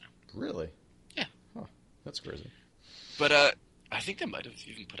license now. Really? Yeah. Huh. That's crazy. But I think they might have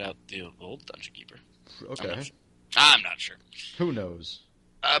even put out the old Dungeon Keeper. Okay. I'm not sure. Who knows?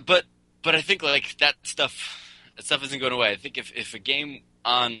 But I think like that stuff isn't going away. I think if a game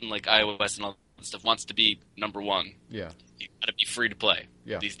on like iOS and all that stuff wants to be number one, you gotta be free to play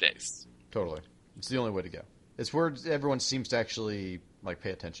these days. Totally. It's the only way to go. It's where everyone seems to actually like pay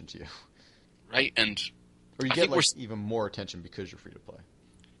attention to you, right? And or you get like even more attention because you're free to play.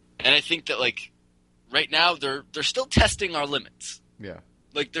 And I think that like right now they're still testing our limits. Yeah,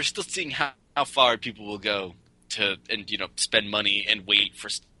 like they're still seeing how far people will go to and spend money and wait for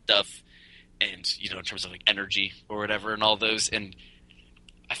stuff, and in terms of like energy or whatever and all those. And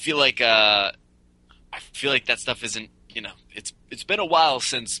I feel like that stuff isn't. It's been a while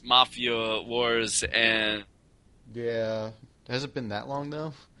since Mafia Wars and... Yeah. Has it been that long,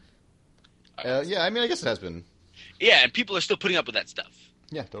 though? Yeah, I mean, I guess it has been. Yeah, and people are still putting up with that stuff.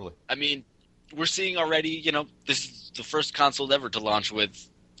 Yeah, totally. I mean, we're seeing already, this is the first console ever to launch with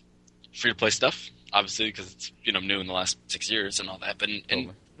free-to-play stuff, obviously, because it's, new in the last 6 years and all that. But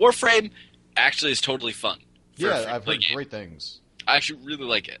and Warframe actually is totally fun. Yeah, I've heard great things. I actually really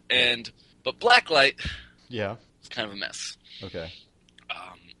like it. But Blacklight... Yeah. It's kind of a mess. Okay.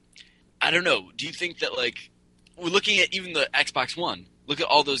 I don't know. Do you think that, like, we're looking at even the Xbox One. Look at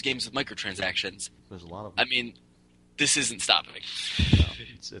all those games with microtransactions. There's a lot of them. I mean, this isn't stopping. No,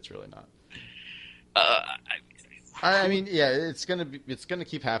 it's really not. I mean, yeah, it's gonna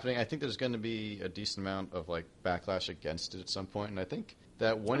keep happening. I think there's gonna be a decent amount of like backlash against it at some point, and I think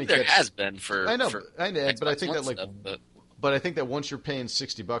that when there has been for I know, Xbox but I think that like. Stuff, But I think that once you're paying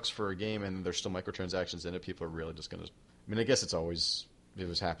 $60 for a game and there's still microtransactions in it, people are really just going to... I mean, I guess it was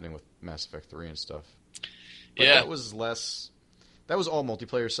happening with Mass Effect 3 and stuff. But that was less... That was all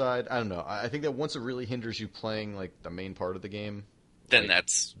multiplayer side. I don't know. I think that once it really hinders you playing like the main part of the game... Then like,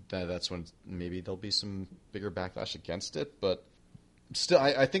 that's when maybe there'll be some bigger backlash against it. But still,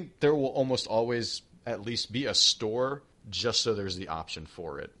 I think there will almost always at least be a store... just so there's the option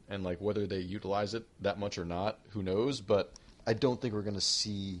for it. And like whether they utilize it that much or not, who knows? But I don't think we're going to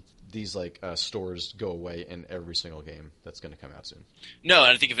see these like stores go away in every single game that's going to come out soon. No,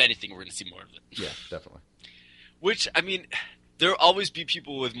 and I think if anything, we're going to see more of it. Yeah, definitely. Which, I mean, there'll always be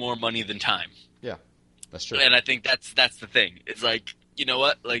people with more money than time. Yeah, that's true. And I think that's the thing. It's like, you know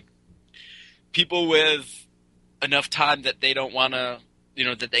what? Like, people with enough time that they don't want to,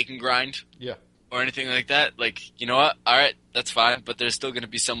 that they can grind. Yeah. Or anything like that. Like, you know what? All right, that's fine. But there's still going to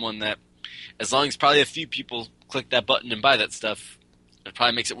be someone that, as long as probably a few people click that button and buy that stuff, it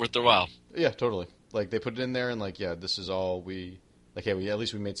probably makes it worth their while. Yeah, totally. Like, they put it in there and like, yeah, this is all at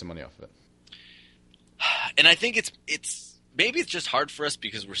least we made some money off of it. And I think it's maybe it's just hard for us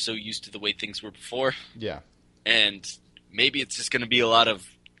because we're so used to the way things were before. Yeah. And maybe it's just going to be a lot of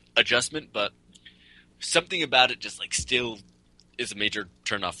adjustment, but something about it just like still is a major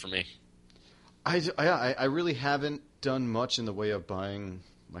turnoff for me. I really haven't done much in the way of buying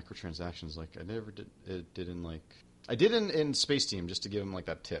microtransactions. Like, I never did in Space Team just to give them like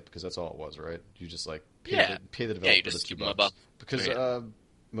that tip, because that's all it was, right? You just like pay the developer you just the give them $2. $1. Because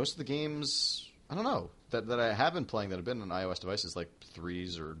most of the games, I don't know, that I have been playing that have been on iOS devices, like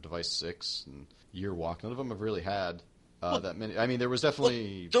 3s or Device 6 and Year Walk, none of them have really had that many. I mean, there was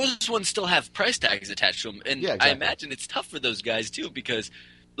definitely... Well, those ones still have price tags attached to them, and yeah, exactly. I imagine it's tough for those guys too, because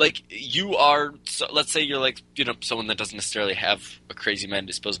like you are, let's say you're like someone that doesn't necessarily have a crazy amount of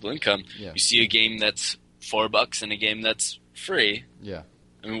disposable income. Yeah. You see a game that's $4 and a game that's free. Yeah.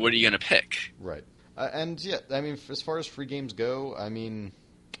 I mean, what are you going to pick? Right. And yeah, I mean, as far as free games go, I mean,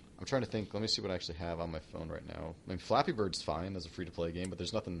 I'm trying to think. Let me see what I actually have on my phone right now. I mean, Flappy Bird's fine as a free-to-play game, but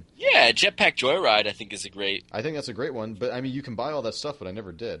there's nothing... Yeah, Jetpack Joyride I think is a great... I think that's a great one, but I mean, you can buy all that stuff, but I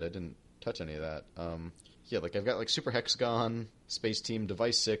never did. I didn't touch any of that. Yeah, like I've got like Super Hexagon, Space Team,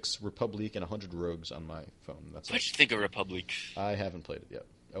 Device 6, Republic, and 100 Rogues on my phone. That's What'd you think of Republic? I haven't played it yet.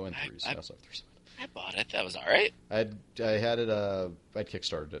 Oh, and 3s. I also have 3s. I bought it. That was all right. I had it. I'd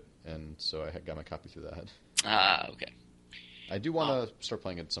kickstarted it, and so I got my copy through that. Ah, okay. I do want to start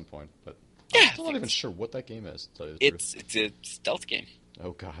playing it at some point, but yeah, I'm still not even sure what that game is. To tell you the truth. It's a stealth game.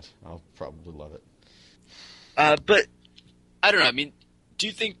 Oh God, I'll probably love it. But I don't know. I mean, do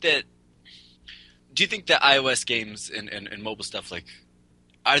you think that iOS games and mobile stuff, like,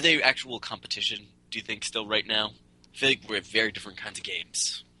 are they actual competition? Do you think still right now? I feel like we're very different kinds of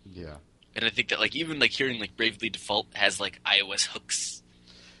games. Yeah. And I think that like even like hearing like Bravely Default has like iOS hooks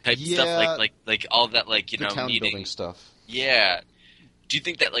type stuff, like all that, like, the town building stuff. Yeah. Do you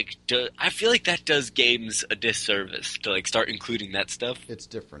think that like I feel like that does games a disservice to like start including that stuff? It's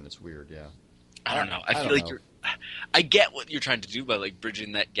different. It's weird. Yeah. I don't know. I feel like I get what you're trying to do by like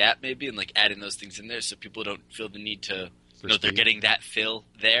bridging that gap maybe and like adding those things in there so people don't feel the need to they're getting that fill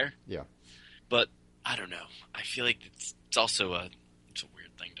there. Yeah. But I don't know. I feel like it's also a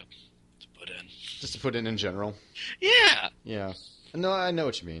weird thing to put in. Just to put in general. Yeah. Yeah. No, I know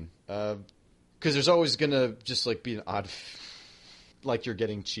what you mean. Because there's always gonna just like be an odd, like you're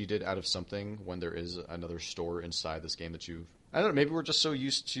getting cheated out of something when there is another store inside this game that you've. I don't know. Maybe we're just so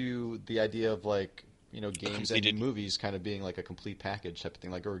used to the idea of like games and movies kind of being like a complete package type of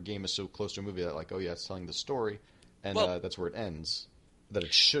thing. Like, or a game is so close to a movie that like, oh yeah, it's telling the story, and that's where it ends. That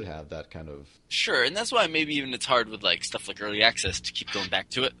it should have that kind of... Sure, and that's why maybe even it's hard with like stuff like early access to keep going back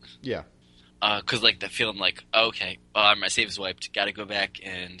to it. Yeah. Because like the feeling like, okay, my save is wiped, got to go back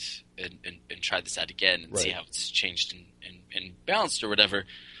and try this out again and see how it's changed and balanced or whatever.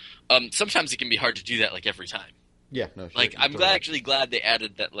 Sometimes it can be hard to do that like every time. Yeah, no. Like I'm actually glad they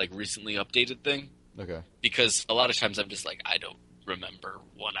added that like recently updated thing. Okay. Because a lot of times I'm just like, I don't remember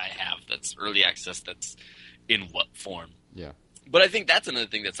what I have that's early access that's in what form. Yeah. But I think that's another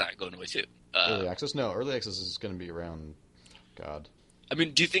thing that's not going away too. Early access? No, early access is going to be around. God. I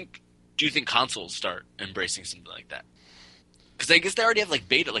mean, do you think consoles start embracing something like that? Because I guess they already have like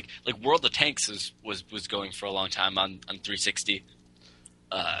beta, like World of Tanks was going for a long time on 360.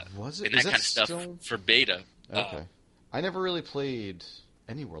 Was it? And that kind of stuff for beta. Okay. I never really played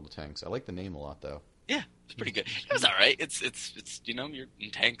any World of Tanks. I like the name a lot though. Yeah, it's pretty good. It was all right. It's you're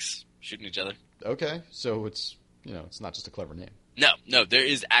in tanks shooting each other. Okay, so it's it's not just a clever name. No, there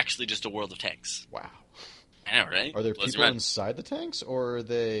is actually just a World of Tanks. Wow. I know, right? Are there people inside the tanks, or are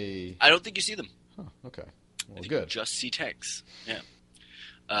they... I don't think you see them. Huh, okay. Well, good. You just see tanks. Yeah.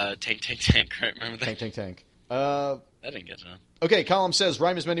 Tank, right? Remember that? Tank. I didn't get to know. Okay, Column says,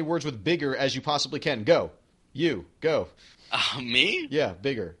 rhyme as many words with bigger as you possibly can. Go. You. Go. Me? Yeah,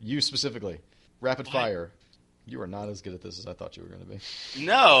 bigger. You specifically. Rapid fire. You are not as good at this as I thought you were going to be.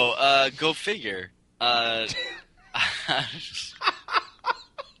 No, go figure.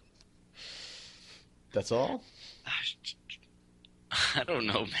 That's all? I don't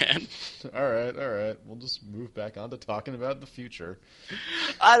know, man. All right. We'll just move back on to talking about the future.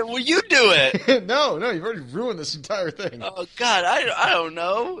 Well, you do it. No, you've already ruined this entire thing. Oh God, I don't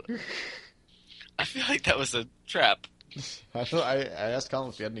know. I feel like that was a trap. I asked Colin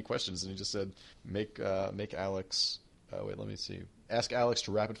if he had any questions, and he just said, make Alex. Wait, let me see. Ask Alex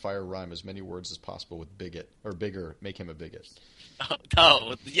to rapid fire rhyme as many words as possible with bigot or bigger. Make him a bigot.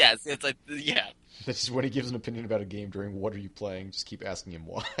 Oh, yes, it's like yeah. This is when he gives an opinion about a game during "What are you playing?" Just keep asking him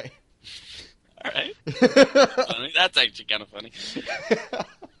why. All right, funny. That's actually kind of funny.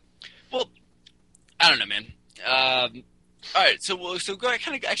 Well, I don't know, man. All right, so go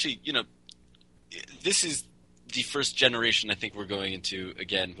kind of actually, this is the first generation I think we're going into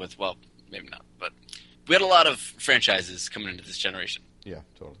again with, well, maybe not, but we had a lot of franchises coming into this generation. Yeah,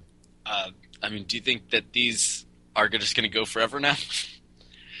 totally. I mean, do you think that these are just going to go forever now?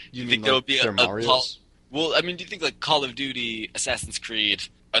 You think mean there will be they're Marios? Well, I mean, do you think like Call of Duty, Assassin's Creed,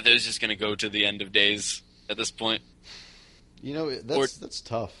 are those just going to go to the end of days at this point? That's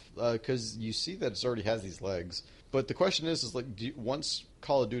tough because you see that it already has these legs. But the question is like, once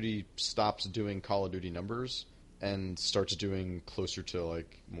Call of Duty stops doing Call of Duty numbers and starts doing closer to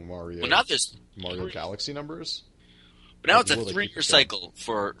like Mario, well, now there's Mario Galaxy numbers. But now it's a will they keep 3-year it cycle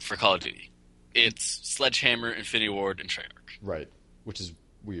for Call of Duty. It's Sledgehammer, Infinity Ward, and Treyarch. Right, which is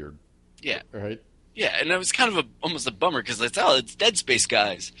weird. Yeah. Right? Yeah, and it was kind of almost a bummer because it's Dead Space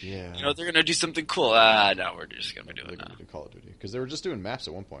guys. Yeah. They're going to do something cool. No, we're just going to do it now. Do Call of Duty because they were just doing maps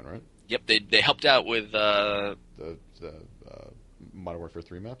at one point, right? Yep, they helped out with The Modern Warfare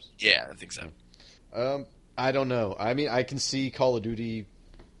 3 maps. Yeah, I think so. I don't know. I mean, I can see Call of Duty.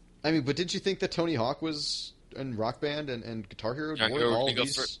 I mean, but didn't you think that Tony Hawk was in Rock Band and Guitar Hero weren't all of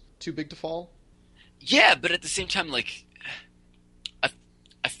these too big to fall? Yeah, but at the same time, like,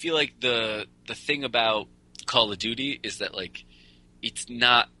 I feel like the thing about Call of Duty is that like it's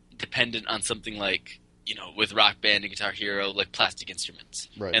not dependent on something like with Rock Band and Guitar Hero like plastic instruments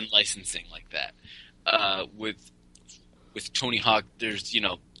and licensing like that. With Tony Hawk, there's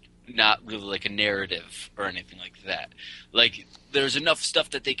not really like a narrative or anything like that. Like there's enough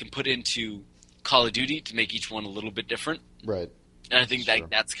stuff that they can put into Call of Duty to make each one a little bit different. Right. And I think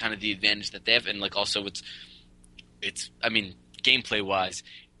that's kind of the advantage that they have, and like also it's I mean gameplay wise,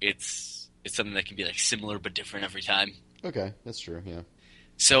 it's something that can be like similar but different every time. Okay, that's true. Yeah.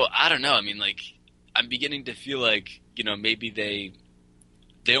 So I don't know. I mean, like I'm beginning to feel like maybe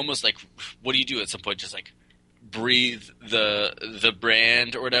they almost like what do you do at some point? Just like breathe the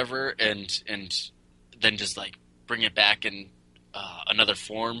brand or whatever, and then just like bring it back in another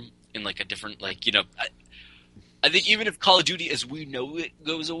form in like a different I think even if Call of Duty as we know it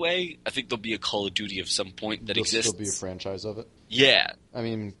goes away, I think there'll be a Call of Duty of some point that exists. There'll be a franchise of it. Yeah. I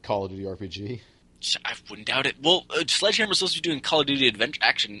mean, Call of Duty RPG. I wouldn't doubt it. Well, Sledgehammer's supposed to be doing Call of Duty Adventure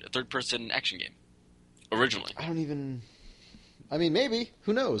Action, a third-person action game, originally. I mean, maybe.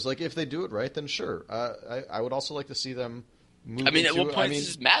 Who knows? Like, if they do it right, then sure. I would also like to see them move. I mean, at what point is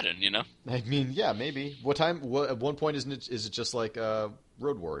this Madden? I mean, yeah, maybe. At one point is it just like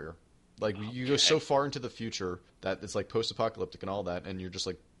Road Warrior? Like you go so far into the future that it's like post-apocalyptic and all that, and you're just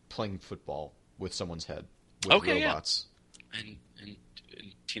like playing football with someone's head with robots. Yeah. And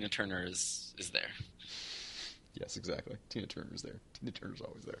Tina Turner is there. Yes, exactly. Tina Turner's there. Tina Turner's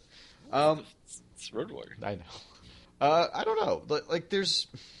always there. It's Road Warrior. I know. I don't know. Like there's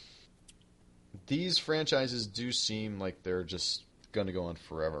these franchises do seem like they're just going to go on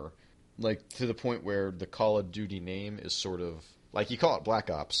forever. Like to the point where the Call of Duty name is sort of like you call it Black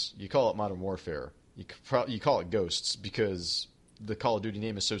Ops, you call it Modern Warfare, you call it Ghosts because the Call of Duty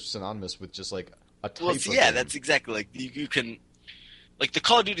name is so synonymous with just like a type of game. That's exactly like you can like the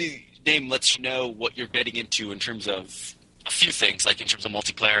Call of Duty name lets you know what you're getting into in terms of a few things, like in terms of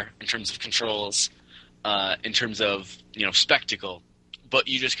multiplayer, in terms of controls, in terms of spectacle, but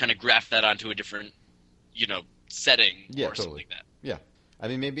you just kind of graft that onto a different setting or something like that. Yeah, I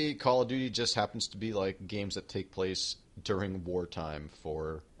mean maybe Call of Duty just happens to be like games that take place during wartime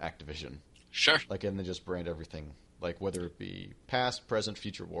for Activision. Sure. Like, and they just brand everything, like whether it be past, present,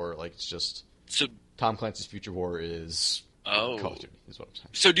 future war. Like it's just Tom Clancy's Future War is Call of Duty is what I'm saying.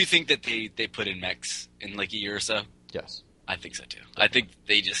 So do you think that they put in mechs in like a year or so? Yes, I think so too. I think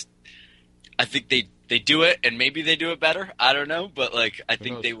they do it, and maybe they do it better. I don't know, but like I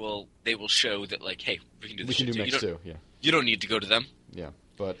think they will show that like, hey, we can do this. We can do mechs too. Yeah. You don't need to go to them. Yeah,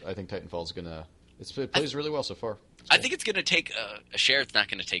 but I think Titanfall's gonna. It plays really well so far. I think it's going to take a share. It's not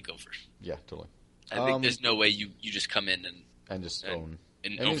going to take over. Yeah, totally. I think there's no way you just come in and just own.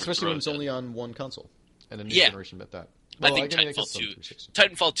 And especially when it's only on one console and a new generation at that. Well, I think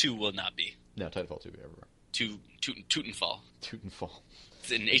Titanfall 2 will not be. No, Titanfall 2 will be everywhere. Teutonfall. Teutonfall.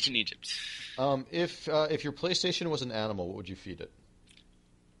 It's in ancient Egypt. If your PlayStation was an animal, what would you feed it?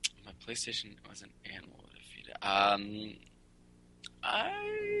 My PlayStation was an animal. What would I feed it?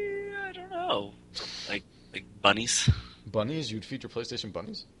 I don't know. Like bunnies? Bunnies? You'd feed your PlayStation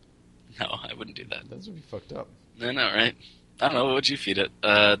bunnies? No, I wouldn't do that. That would be fucked up. No, right? I don't know. What would you feed it?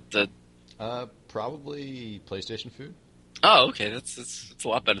 Probably PlayStation food. Oh, okay. That's a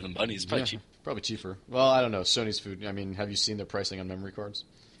lot better than bunnies. Probably cheap. Probably cheaper. Well, I don't know. Sony's food. I mean, have you seen their pricing on memory cards?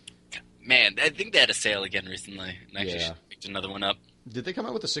 Man, I think they had a sale again recently, and I actually picked another one up. Did they come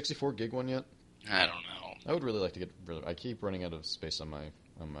out with a 64 gig one yet? I don't know. I would really like to get. I keep running out of space on my.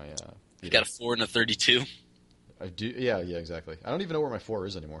 You got a 4 and a 32. I do. Yeah, exactly. I don't even know where my 4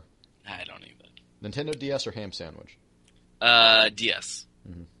 is anymore. I don't even. Nintendo DS or ham sandwich? DS.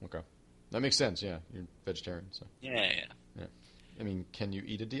 Mm-hmm. Okay, that makes sense. Yeah, you're vegetarian, so. Yeah. I mean, can you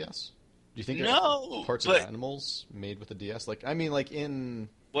eat a DS? Do you think no, parts of animals made with a DS? Like, I mean, like in.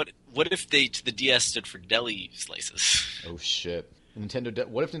 What if the DS stood for deli slices? Oh shit!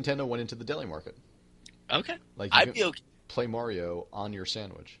 What if Nintendo went into the deli market? Okay, like I'd be okay. Play Mario on your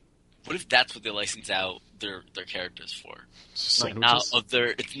sandwich. What if that's what they license out their characters for? Sandwiches?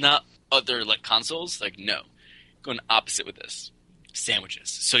 It's not other like consoles. Like no, going opposite with this. Sandwiches.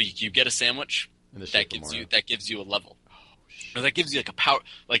 So you get a sandwich that gives you a level. Oh shit! Or that gives you like a power.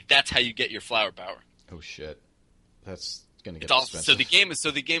 Like that's how you get your flower power. Oh shit! That's gonna get expensive. So the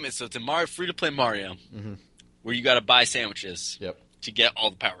game is it's a Mario free to play Mario, where you got to buy sandwiches. Yep. To get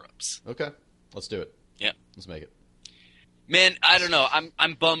all the power ups. Okay, let's do it. Yep. Let's make it. Man, I don't know.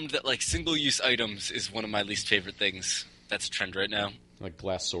 I'm bummed that like single use items is one of my least favorite things. That's a trend right now. Like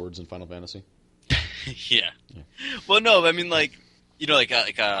glass swords in Final Fantasy. Yeah. Well, no, I mean like like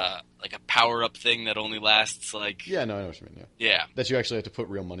a power up thing that only lasts like. Yeah, no, I know what you mean. Yeah. That you actually have to put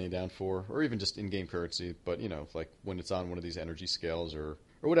real money down for, or even just in-game currency. But like when it's on one of these energy scales or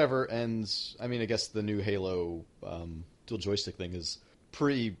whatever. And I mean, I guess the new Halo dual joystick thing is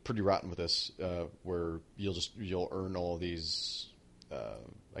pretty rotten with this, where you'll earn all these,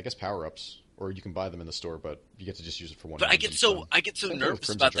 I guess, power ups, or you can buy them in the store, but you get to just use it for one. But I get so nervous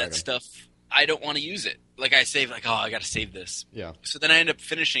about that stuff. I don't want to use it. Like I save, like I got to save this. Yeah. So then I end up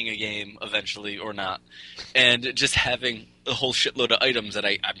finishing a game eventually, or not, and just having a whole shitload of items that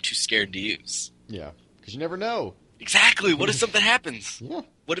I'm too scared to use. Yeah, because you never know. Exactly. What if something happens? Yeah.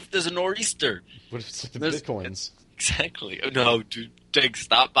 What if there's a nor'easter? What if it's like the Bitcoins? Exactly. Oh, no, dude,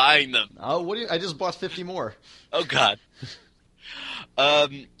 stop buying them. Oh, I just bought 50 more. Oh God.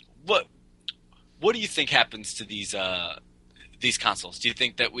 What do you think happens to these consoles? Do you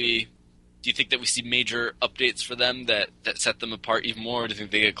think that we see major updates for them that set them apart even more, or do you think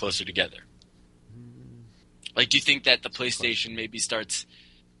they get closer together? Like, do you think that the PlayStation maybe starts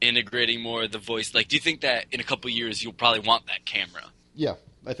integrating more of the voice? Like, do you think that in a couple of years you'll probably want that camera? Yeah,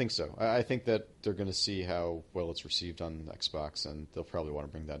 I think so. I think that they're going to see how well it's received on Xbox, and they'll probably want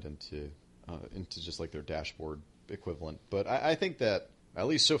to bring that into just like their dashboard equivalent. But I think that at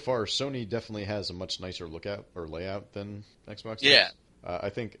least so far, Sony definitely has a much nicer layout than Xbox does. Yeah. I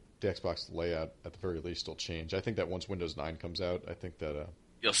think the Xbox layout at the very least will change. I think that once Windows 9 comes out, I think that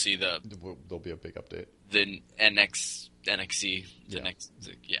you'll see there'll be a big update. The NXE,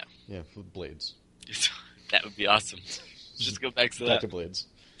 yeah, for blades. That would be awesome. Just go back to that. Back to blades.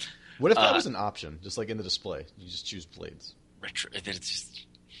 What if that was an option, just like in the display? You just choose blades. Retro. Then it's just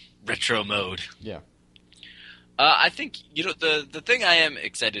retro mode. Yeah. I think the thing I am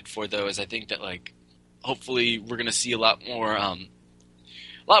excited for though is I think that like hopefully we're gonna see a lot more of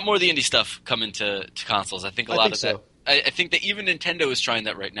the indie stuff come into consoles. I think a lot of that. I think that even Nintendo is trying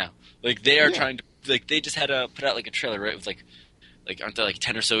that right now. Like they are trying to. Like they just had to put out like a trailer, right? With like aren't there like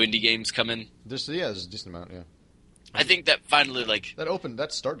 10 or so indie games coming? There's a decent amount. Yeah. I think that finally like that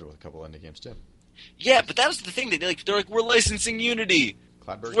started with a couple indie games too. Yeah, but that was the thing. They're like we're licensing Unity.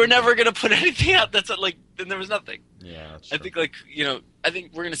 We're never gonna put anything out that's like. Then there was nothing. Yeah, that's true. I think I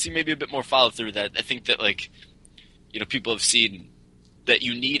think we're gonna see maybe a bit more follow through that. I think that people have seen that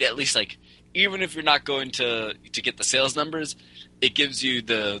you need at least like even if you're not going to get the sales numbers, it gives you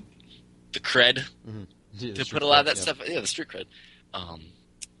the cred to put a lot of that stuff. Yeah, the street cred.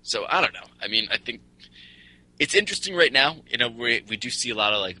 So I don't know. I mean, I think it's interesting right now. We do see a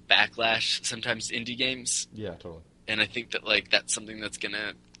lot of like backlash sometimes to indie games. Yeah, totally. And I think that like that's something that's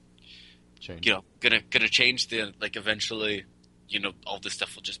gonna change. Gonna change the like eventually. All this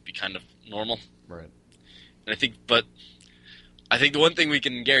stuff will just be kind of normal. Right. And I think the one thing we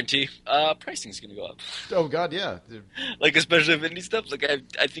can guarantee, pricing is gonna go up. Oh God, yeah. Like especially with indie stuff. Like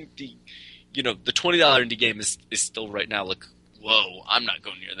I think the $20 indie game is still right now like whoa. I'm not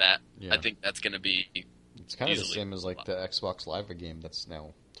going near that. Yeah. I think that's gonna be It's kind of the same as like the Xbox Live game that's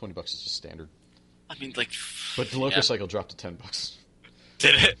now $20 is just standard. I mean, like, but the Lococycle dropped to $10.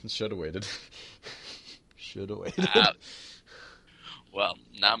 Did it? Should have waited. Should have waited. Well,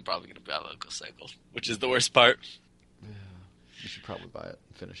 now I'm probably gonna buy Lococycle, which is the worst part. Yeah, you should probably buy it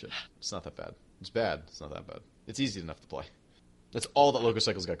and finish it. It's not that bad. It's bad. It's not that bad. It's easy enough to play. That's all that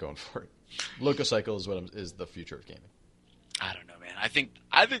Lococycle's got going for it. Lococycle is the future of gaming. I don't know, man. I think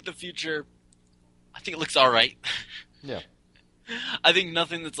the future. I think it looks all right. Yeah. I think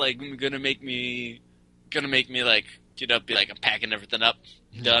nothing that's like gonna make me like get up, be like I'm packing everything up,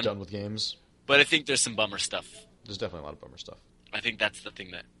 done with games. But I think there's some bummer stuff. There's definitely a lot of bummer stuff. I think that's the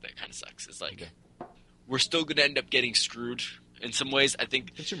thing that kind of sucks. Is like we're still gonna end up getting screwed in some ways. I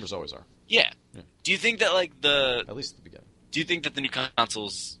think consumers always are. Yeah. Do you think that like at least at the beginning? Do you think that the new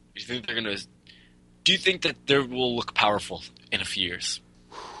consoles? Do you think they're gonna? Do you think that they will look powerful in a few years?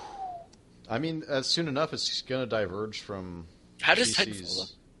 I mean, soon enough, it's going to diverge from. How does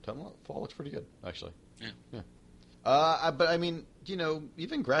PCs. Titanfall looks pretty good, actually. Yeah. But I mean,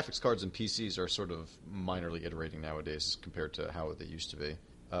 even graphics cards and PCs are sort of minorly iterating nowadays compared to how they used to be.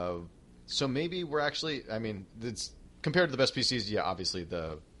 So maybe we're actually. I mean, it's compared to the best PCs. Yeah, obviously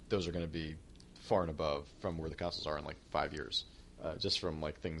those are going to be far and above from where the consoles are in like 5 years. Just from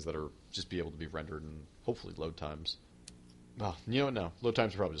like things that are just be able to be rendered and hopefully load times. Well, no, load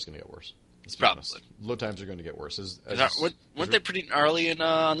times are probably just going to get worse. Probably. Load times are going to get worse. Weren't they pretty gnarly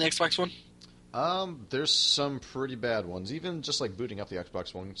on the Xbox One? There's some pretty bad ones. Even just like booting up the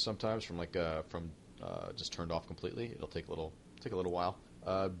Xbox One sometimes from just turned off completely. It'll take a little while.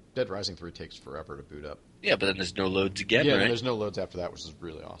 Dead Rising 3 takes forever to boot up. Yeah, but then there's no loads again, yeah, right? Yeah, there's no loads after that, which is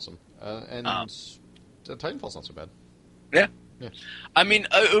really awesome. And Titanfall's not so bad. Yeah. I mean,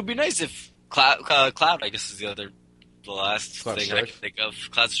 it would be nice if Cloud, I guess, is the last Cloud thing Strife. I can think of.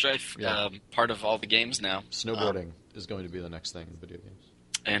 Cloud Strife, part of all the games now. Snowboarding is going to be the next thing in video games.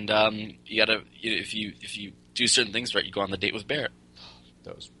 And you gotta, if you do certain things right, you go on the date with Barrett.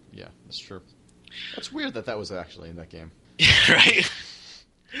 That's true. That's weird that was actually in that game. Right?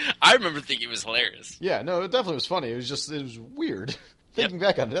 I remember thinking it was hilarious. Yeah, no, it definitely was funny. It was weird. Thinking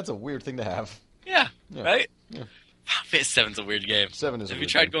back on it, that's a weird thing to have. Yeah. Right? Yeah. 7's a weird game. 7 is a Have weird you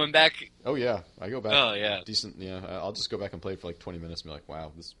tried game. going back? Oh, yeah. I go back. Oh, yeah. Decent, yeah. I'll just go back and play it for like 20 minutes and be like,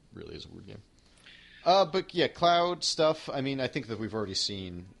 wow, this really is a weird game. But yeah, cloud stuff, I mean, I think that we've already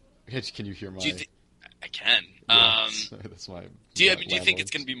seen. Can you hear my... I can. Yeah, that's my... Do you think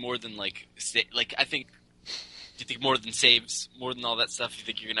it's going to be more than like I think... Do you think more than saves, more than all that stuff? You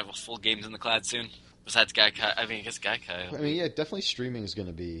think you're going to have full games in the cloud soon? Besides Gaikai, I guess Gaikai. I mean, yeah, definitely streaming is going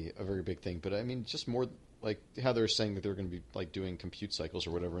to be a very big thing, but I mean, just more like how they're saying that they're going to be like doing compute cycles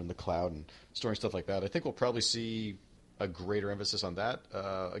or whatever in the cloud and storing stuff like that. I think we'll probably see a greater emphasis on that.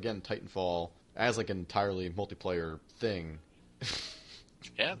 Again, Titanfall as like an entirely multiplayer thing.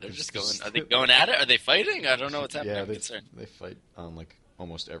 Yeah, they're just going. Are they going at it? Are they fighting? I don't know what's happening. Yeah, they fight on like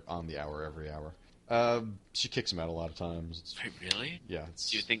almost on the hour every hour. She kicks him out a lot of times. Wait, really? Yeah.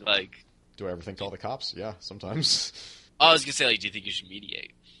 Do you think like? Do I ever think to call the cops? Yeah, sometimes. Oh, I was gonna say, like, do you think you should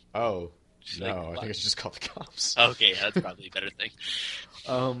mediate? Oh, Just no, like, I think I should just call the cops. Okay, that's probably a better thing.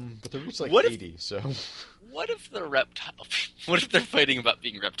 But they're reached like What if- 80, so. What if the reptile? What if they're fighting about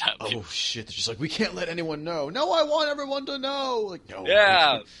being reptile? Oh shit! They're just like, we can't let anyone know. No, I want everyone to know. Like, no.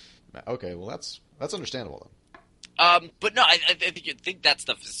 Yeah. Okay, well that's understandable then. But no, I think that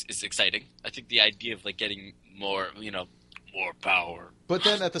stuff is exciting. I think the idea of like getting more, more power. But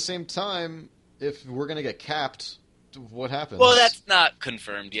then at the same time, if we're gonna get capped, what happens? Well, that's not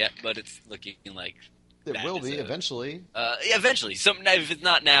confirmed yet, but it's looking like it that will is be eventually. Yeah, eventually. If it's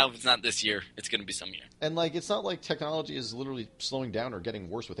not now, if it's not this year, it's going to be some year. And like, it's not like technology is literally slowing down or getting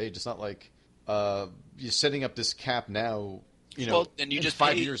worse with age. It's not like you're setting up this cap now. Then you in just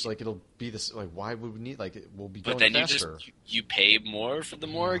 5 pay- years, like it'll be this. Like, why would we need? Like, it will be But going then faster. you pay more for the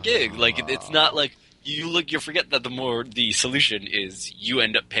more gig. Like it's not like you forget that the solution is you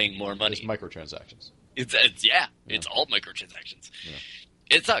end up paying more money. It's microtransactions. It's all microtransactions. Yeah.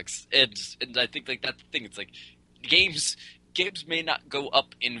 It sucks. And I think like that's the thing. It's like games may not go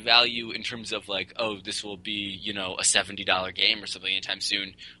up in value in terms of like, oh, this will be, a $70 game or something anytime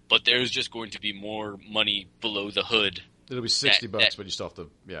soon, but there's just going to be more money below the hood. It'll be $60, but you still have to,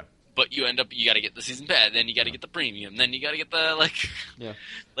 yeah. But you got to get the season pass, then you got to get the premium, then you got to get the yeah,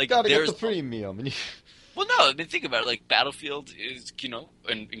 like gotta get there's the premium. And Well, no, I mean, think about it. Like, Battlefield is,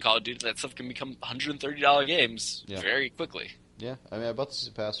 and in Call of Duty, that stuff can become $130 games very quickly. Yeah, I mean, I bought the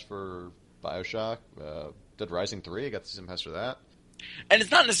season pass for BioShock, Dead Rising 3. I got the season pass for that. And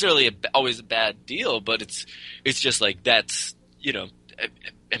it's not necessarily always a bad deal, but it's just like that's,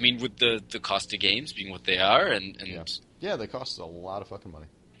 I mean, with the cost of games being what they are, and yeah, they cost a lot of fucking money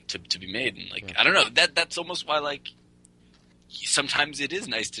to be made, and Yeah. I don't know, that's almost why sometimes it is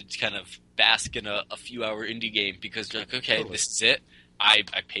nice to kind of bask in a few hour indie game, because you're like, okay, Totally. this is it. I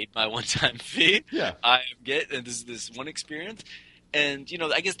paid my one-time fee. Yeah. And this is this one experience. And,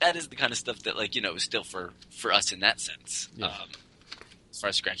 I guess that is the kind of stuff that, is still for us in that sense. Yeah. As far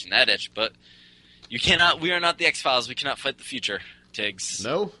as scratching that itch. But we are not the X-Files. We cannot fight the future, Tiggs.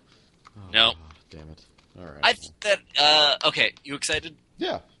 No? No. Oh, damn it. All right. I think that, okay, you excited?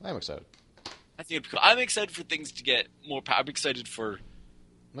 Yeah, I'm excited. I think it'd be cool. I'm excited for things to get more power. I'm excited for,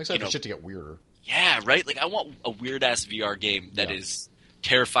 I'm excited for shit to get weirder. yeah, right? I want a weird-ass VR game that Yeah. is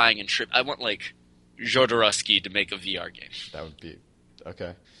terrifying and I want, Jodorowsky to make a VR game. That would be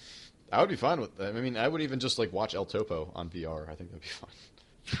okay. I would be fine with that. I mean, I would even just watch El Topo on VR. I think that'd be fun.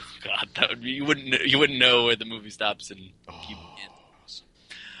 God, that would be, you wouldn't know where the movie stops and keep it. Awesome.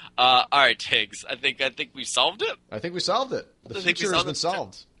 All right, Tiggs. I think we solved it. I think we solved it. The I think we future has solved been it.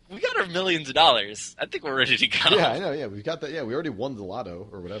 solved. We got our millions of dollars. I think we're ready to go. Yeah, I know. Yeah, we've got that. Yeah, we already won the lotto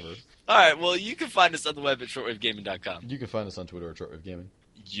or whatever. All right. Well, you can find us on the web at shortwavegaming.com. You can find us on Twitter at Shortwave Gaming.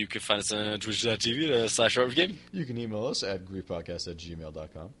 You can find us on twitch.tv/shortwavegaming. You can email us at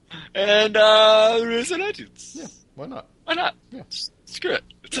griefpodcast@gmail.com. And rate us on iTunes. Yeah, why not? Why not? Yeah. Screw it.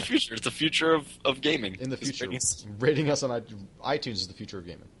 It's the future. It's the future of gaming. In the It's future, pretty- rating us on iTunes is the future of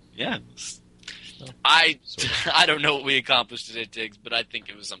gaming. Yeah. No. I Sort I don't know what we accomplished today, Tiggs, but I think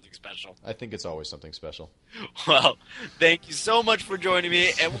it was something special. I think it's always something special. Well, thank you so much for joining me,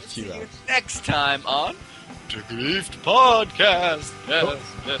 and we'll Thank see you, you Alex. next time on The Griefed Podcast. Yes, yes,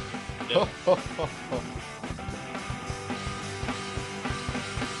 yes. Ho, ho, ho, ho.